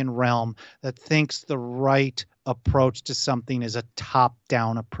libertarian realm that thinks the right approach to something is a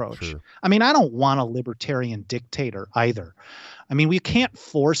top-down approach. Sure. I mean, I don't want a libertarian dictator either. I mean, we can't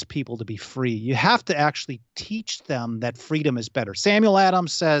force people to be free. You have to actually teach them that freedom is better. Samuel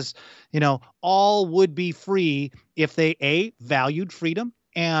Adams says, all would be free if they, valued freedom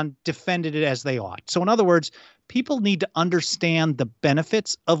and defended it as they ought. So in other words, people need to understand the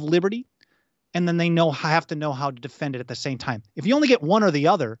benefits of liberty, and then they have to know how to defend it at the same time. If you only get one or the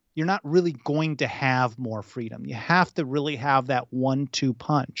other, you're not really going to have more freedom. You have to really have that 1-2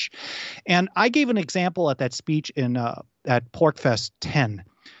 punch. And I gave an example at that speech at PorcFest 10.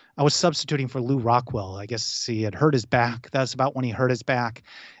 I was substituting for Lou Rockwell. I guess he had hurt his back. That's about when he hurt his back.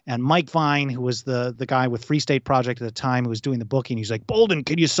 And Mike Vine, who was the guy with Free State Project at the time, who was doing the booking, he's like, Bolden,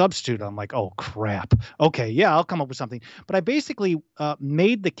 can you substitute? I'm like, oh, crap. Okay, yeah, I'll come up with something. But I basically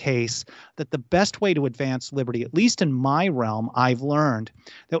made the case that the best way to advance liberty, at least in my realm, I've learned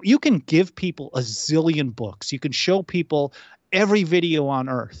that you can give people a zillion books. You can show people every video on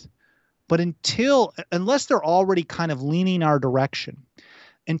earth. But unless they're already kind of leaning our direction,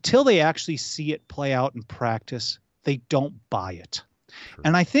 until they actually see it play out in practice, they don't buy it. Sure.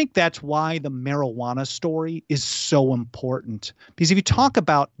 And I think that's why the marijuana story is so important. Because if you talk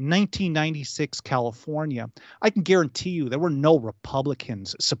about 1996 California, I can guarantee you there were no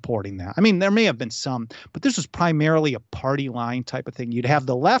Republicans supporting that. I mean, there may have been some, but this was primarily a party line type of thing. You'd have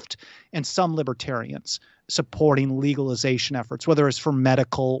the left and some libertarians. supporting legalization efforts, whether it's for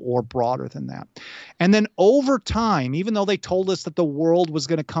medical or broader than that. And then over time, even though they told us that the world was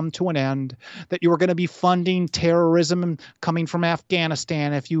going to come to an end, that you were going to be funding terrorism coming from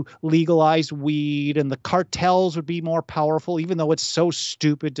Afghanistan if you legalized weed, and the cartels would be more powerful, even though it's so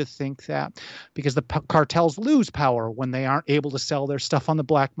stupid to think that, because the cartels lose power when they aren't able to sell their stuff on the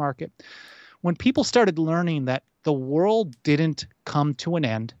black market. When people started learning that the world didn't come to an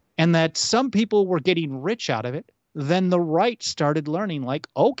end and that some people were getting rich out of it, then the right started learning, like,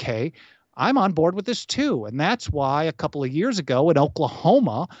 okay, I'm on board with this too. And that's why a couple of years ago in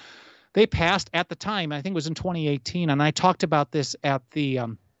Oklahoma, they passed, at the time, I think it was in 2018, and I talked about this at the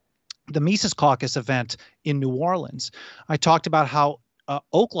Mises Caucus event in New Orleans. I talked about how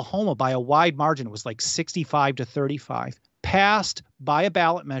Oklahoma, by a wide margin, it was like 65-35, passed by a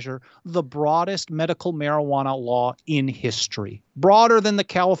ballot measure the broadest medical marijuana law in history, broader than the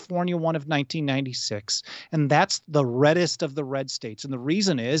California one of 1996. And that's the reddest of the red states. And the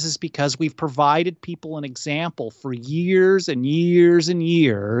reason is because we've provided people an example for years and years and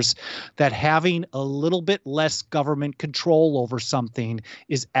years that having a little bit less government control over something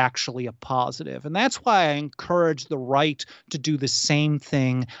is actually a positive. And that's why I encourage the right to do the same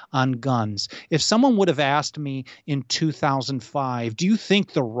thing on guns. If someone would have asked me in 2005, do you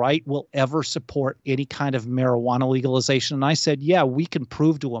think the right will ever support any kind of marijuana legalization? And I said, yeah, we can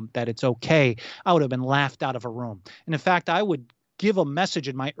prove to them that it's okay, I would have been laughed out of a room. And in fact, I would give a message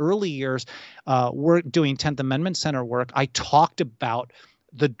in my early years, doing 10th Amendment Center work. I talked about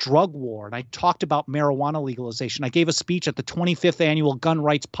the drug war, and I talked about marijuana legalization. I gave a speech at the 25th Annual Gun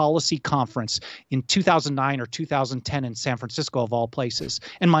Rights Policy Conference in 2009 or 2010 in San Francisco, of all places.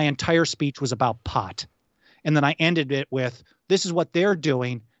 And my entire speech was about pot. And then I ended it with, this is what they're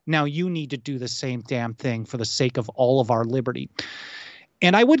doing. Now you need to do the same damn thing for the sake of all of our liberty.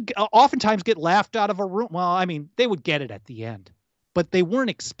 And I would oftentimes get laughed out of a room. Well, I mean, they would get it at the end, but they weren't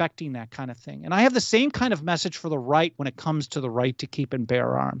expecting that kind of thing. And I have the same kind of message for the right when it comes to the right to keep and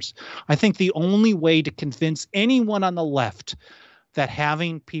bear arms. I think the only way to convince anyone on the left that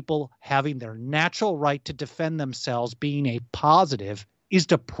having people having their natural right to defend themselves being a positive is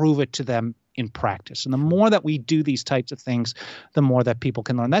to prove it to them in practice. And the more that we do these types of things, the more that people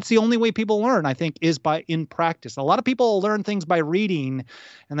can learn. That's the only way people learn, I think, is in practice. A lot of people learn things by reading,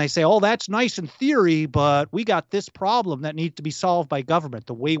 and they say, oh, that's nice in theory, but we got this problem that needs to be solved by government.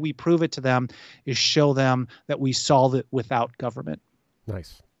 The way we prove it to them is show them that we solve it without government.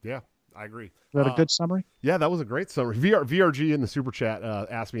 Nice. Yeah, I agree. Is that a good summary? Yeah, that was a great summary. VRG in the super chat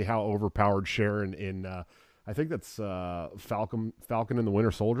asked me how overpowered Sharon in I think that's Falcon and the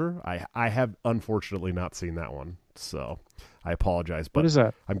Winter Soldier. I have unfortunately not seen that one, so I apologize. But what is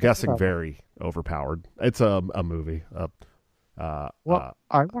that? I'm guessing very overpowered. It's a movie. I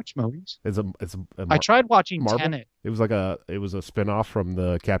watch movies. I tried watching Marvel? Tenet. It was a spinoff from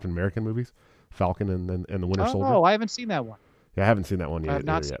the Captain American movies, Falcon and the Winter Soldier. Oh, I haven't seen that one. Yeah, I haven't seen that one yet. I have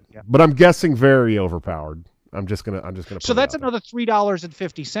not seen it yet. But I'm guessing very overpowered. I'm just gonna. So that's another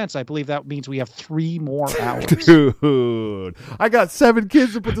 $3.50. I believe that means we have 3 more hours. Dude, I got 7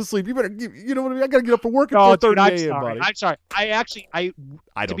 kids to put to sleep. You better, you know what I mean? I gotta get up for work at 4:30 a.m. buddy. I'm sorry.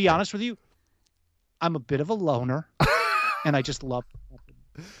 I to be honest with you, I'm a bit of a loner, and I just love.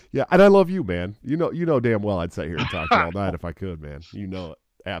 Yeah, and I love you, man. You know damn well I'd sit here and talk to you all night if I could, man. You know it,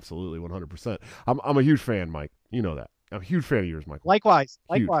 absolutely, 100%. I'm a huge fan, Mike. You know that. I'm a huge fan of yours, Michael. Likewise.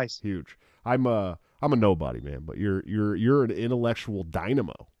 Huge. I'm a nobody, man, but you're an intellectual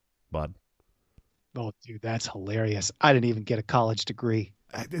dynamo, bud. Oh, dude, that's hilarious. I didn't even get a college degree.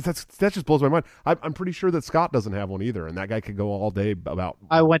 That just blows my mind. I'm pretty sure that Scott doesn't have one either, and that guy could go all day about.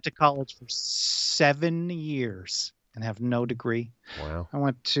 I went to college for 7 years and have no degree. Wow. I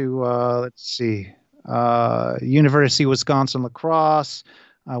went to University of Wisconsin La Crosse.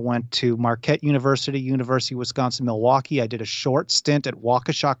 I went to Marquette University, University of Wisconsin-Milwaukee. I did a short stint at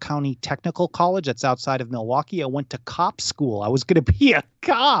Waukesha County Technical College. That's outside of Milwaukee. I went to cop school. I was going to be a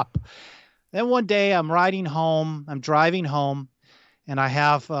cop. Then one day I'm driving home, and I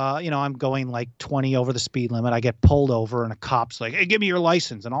have, I'm going like 20 over the speed limit. I get pulled over, and a cop's like, hey, give me your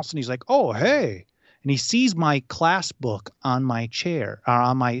license. And all of a sudden he's like, oh, hey. And he sees my class book on my chair, or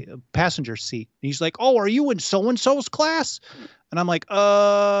on my passenger seat. And he's like, oh, are you in so-and-so's class? And I'm like,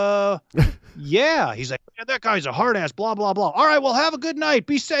 yeah. He's like, yeah, that guy's a hard ass, blah, blah, blah. All right, well, have a good night.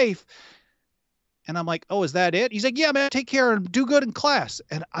 Be safe. And I'm like, oh, is that it? He's like, yeah, man, take care and do good in class.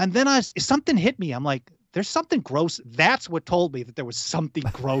 And then something hit me. I'm like, there's something gross. That's what told me that there was something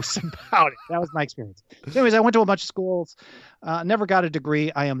gross about it. That was my experience. So anyways, I went to a bunch of schools, never got a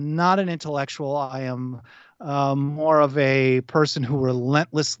degree. I am not an intellectual. I am more of a person who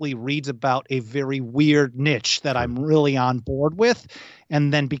relentlessly reads about a very weird niche that I'm really on board with.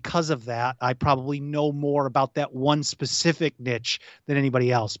 And then because of that, I probably know more about that one specific niche than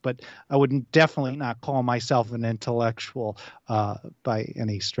anybody else. But I would definitely not call myself an intellectual by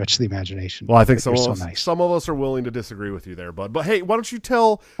any stretch of the imagination. Well, I think some some of us are willing to disagree with you there, bud. But hey, why don't you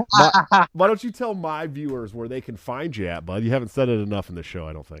tell my viewers where they can find you at, bud? You haven't said it enough in this show,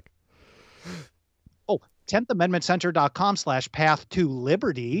 I don't think. 10thamendmentcenter.com/path to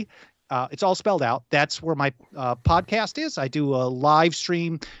liberty. It's all spelled out. That's where my podcast is. I do a live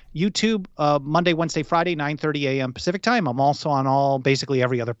stream YouTube Monday, Wednesday, Friday, 9:30 a.m. Pacific time. I'm also on basically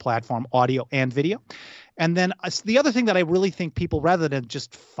every other platform, audio and video. And then the other thing that I really think people, rather than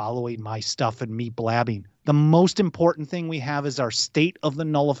just following my stuff and me blabbing, the most important thing we have is our State of the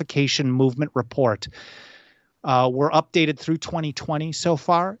Nullification Movement report. We're updated through 2020 so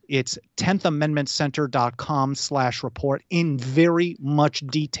far. It's 10thamendmentcenter.com/report in very much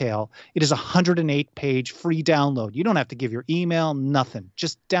detail. It is a 108-page free download. You don't have to give your email, nothing.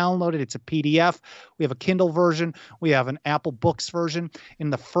 Just download it. It's a PDF. We have a Kindle version. We have an Apple Books version. In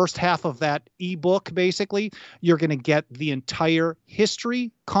the first half of that ebook, basically, you're going to get the entire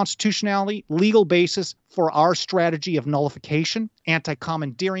history, constitutionality, legal basis for our strategy of nullification,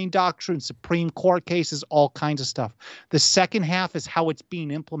 anti-commandeering doctrine, Supreme Court cases, all kinds of stuff. The second half is how it's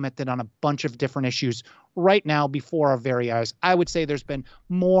being implemented on a bunch of different issues right now before our very eyes. I would say there's been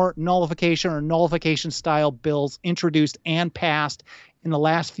more nullification or nullification-style bills introduced and passed in the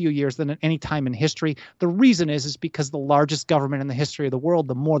last few years than at any time in history. The reason is because the largest government in the history of the world,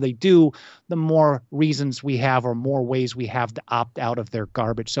 the more they do, the more reasons we have or more ways we have to opt out of their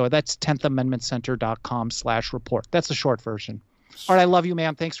garbage. So that's 10thamendmentcenter.com/report. That's the short version. All right, I love you,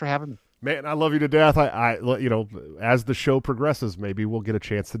 man. Thanks for having me. Man, I love you to death. I as the show progresses, maybe we'll get a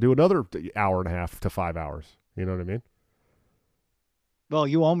chance to do another hour and a half to 5 hours. You know what I mean? Well,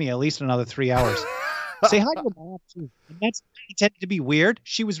 you owe me at least another 3 hours. Say hi to your mom, too. And that's intended to be weird.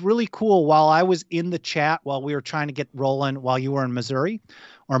 She was really cool while I was in the chat, while we were trying to get rolling, while you were in Missouri,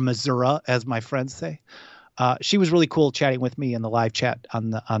 or Missouri, as my friends say. She was really cool chatting with me in the live chat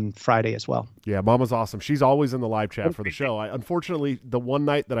on Friday as well. Yeah, Mama's awesome. She's always in the live chat for the show. Unfortunately, the one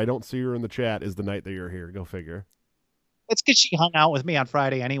night that I don't see her in the chat is the night that you're here. Go figure. It's because she hung out with me on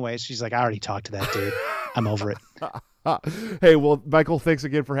Friday anyways. She's like, I already talked to that dude. I'm over it. Hey, well, Michael, thanks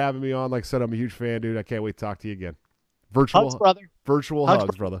again for having me on. Like I said, I'm a huge fan, dude. I can't wait to talk to you again. Hugs, brother. Virtual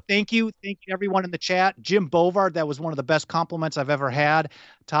hugs, brother. Thank you. Thank you, everyone in the chat. Jim Bovard, that was one of the best compliments I've ever had.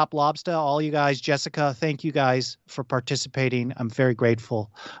 Top Lobster, all you guys. Jessica, thank you guys for participating. I'm very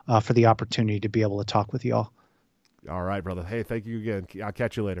grateful for the opportunity to be able to talk with you all. All right, brother. Hey, thank you again. I'll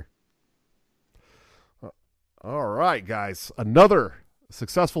catch you later. All right, guys. Another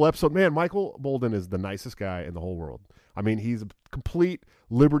successful episode. Man, Michael Boldin is the nicest guy in the whole world. I mean, he's a complete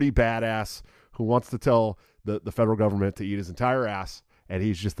liberty badass who wants to tell the federal government to eat his entire ass, and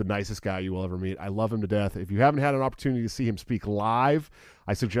he's just the nicest guy you will ever meet. I love him to death. If you haven't had an opportunity to see him speak live,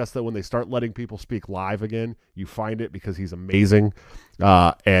 I suggest that when they start letting people speak live again, you find it, because he's amazing.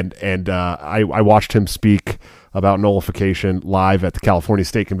 I watched him speak about nullification live at the California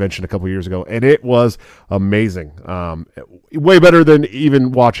State Convention a couple years ago, and it was amazing. Way better than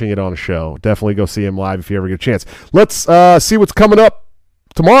even watching it on a show. Definitely go see him live if you ever get a chance. Let's see what's coming up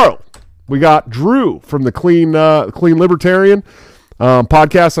tomorrow. We got Drew from the Clean Libertarian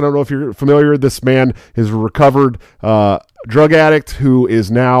podcast. I don't know if you're familiar. This man is a recovered drug addict who is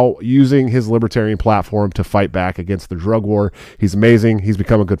now using his libertarian platform to fight back against the drug war. He's amazing. He's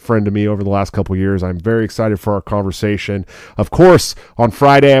become a good friend to me over the last couple of years. I'm very excited for our conversation. Of course, on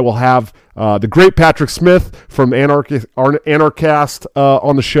Friday, I will have the great Patrick Smith from Anarchast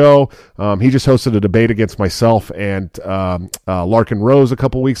on the show. He just hosted a debate against myself and Larkin Rose a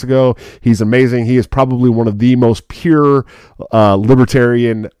couple weeks ago. He's amazing. He is probably one of the most pure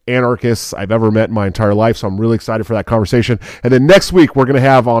libertarian anarchists I've ever met in my entire life, so I'm really excited for that conversation. And then next week, we're going to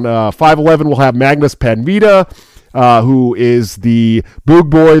have on 511, we'll have Magnus Panvita, who is the boog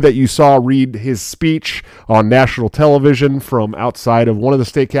boy that you saw read his speech on national television from outside of one of the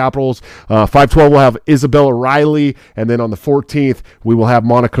state capitals. 512, we'll have Isabella Riley, and then on the 14th, we will have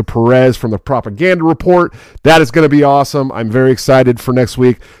Monica Perez from the Propaganda Report. That is going to be awesome. I'm very excited for next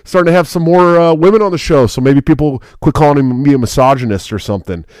week. Starting to have some more women on the show, so maybe people quit calling me a misogynist or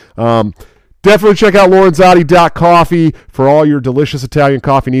something. Definitely check out Lorenzotti.coffee for all your delicious Italian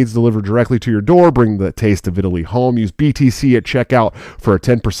coffee needs delivered directly to your door. Bring the taste of Italy home. Use BTC at checkout for a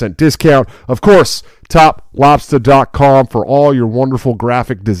 10% discount. Of course, TopLobster.com for all your wonderful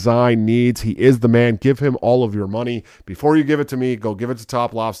graphic design needs. He is the man. Give him all of your money. Before you give it to me, go give it to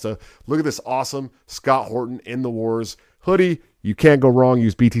Top Lobster. Look at this awesome Scott Horton in the Wars hoodie. You can't go wrong.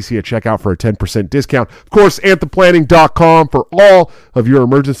 Use BTC at checkout for a 10% discount. Of course, anthemplanning.com for all of your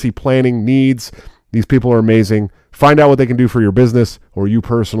emergency planning needs. These people are amazing. Find out what they can do for your business or you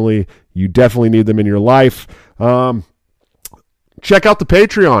personally. You definitely need them in your life. Check out the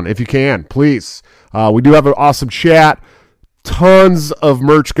Patreon if you can, please. We do have an awesome chat. Tons of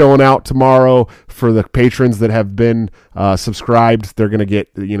merch going out tomorrow for the patrons that have been subscribed. They're going to get,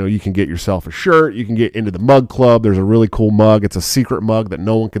 you can get yourself a shirt. You can get into the mug club. There's a really cool mug. It's a secret mug that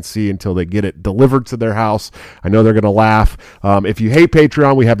no one can see until they get it delivered to their house. I know they're going to laugh. If you hate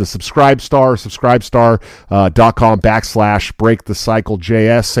Patreon, we have the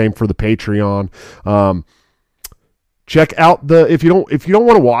subscribestar.com/breakthecyclejs. Same for the Patreon. Check out if you don't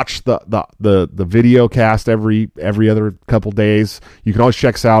want to watch the video cast every other couple days, you can always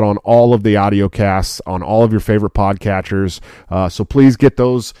check us out on all of the audio casts on all of your favorite podcatchers. So please get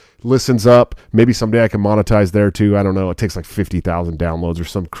those listens up. Maybe someday I can monetize there too. I don't know. It takes like 50,000 downloads or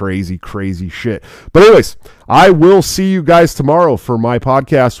some crazy shit. But anyways, I will see you guys tomorrow for my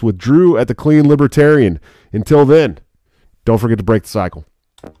podcast with Drew at the Clean Libertarian. Until then, don't forget to break the cycle.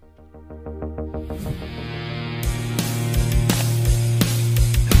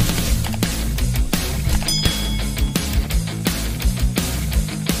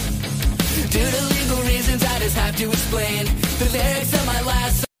 Have to explain the lyrics of my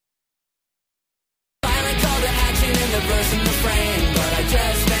last violent call to action in the verse and the frame, but I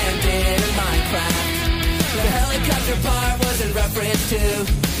just meant it in Minecraft. The helicopter part was in reference to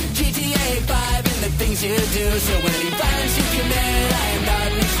GTA 5 and the things you do. So any violence you commit, I am not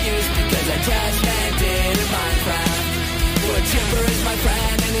an excuse, because I just meant it in Minecraft. But Chipper is my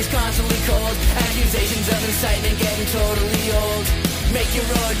friend and he's constantly cold. Accusations of incitement getting totally old. Make your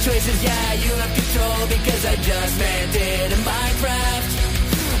own choices, yeah, you have control, because I just meant it in Minecraft.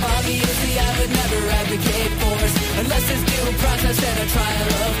 Obviously, I would never advocate force, unless there's due process and a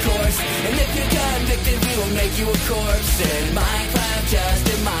trial, of course. And if you're convicted, we will make you a corpse in Minecraft, just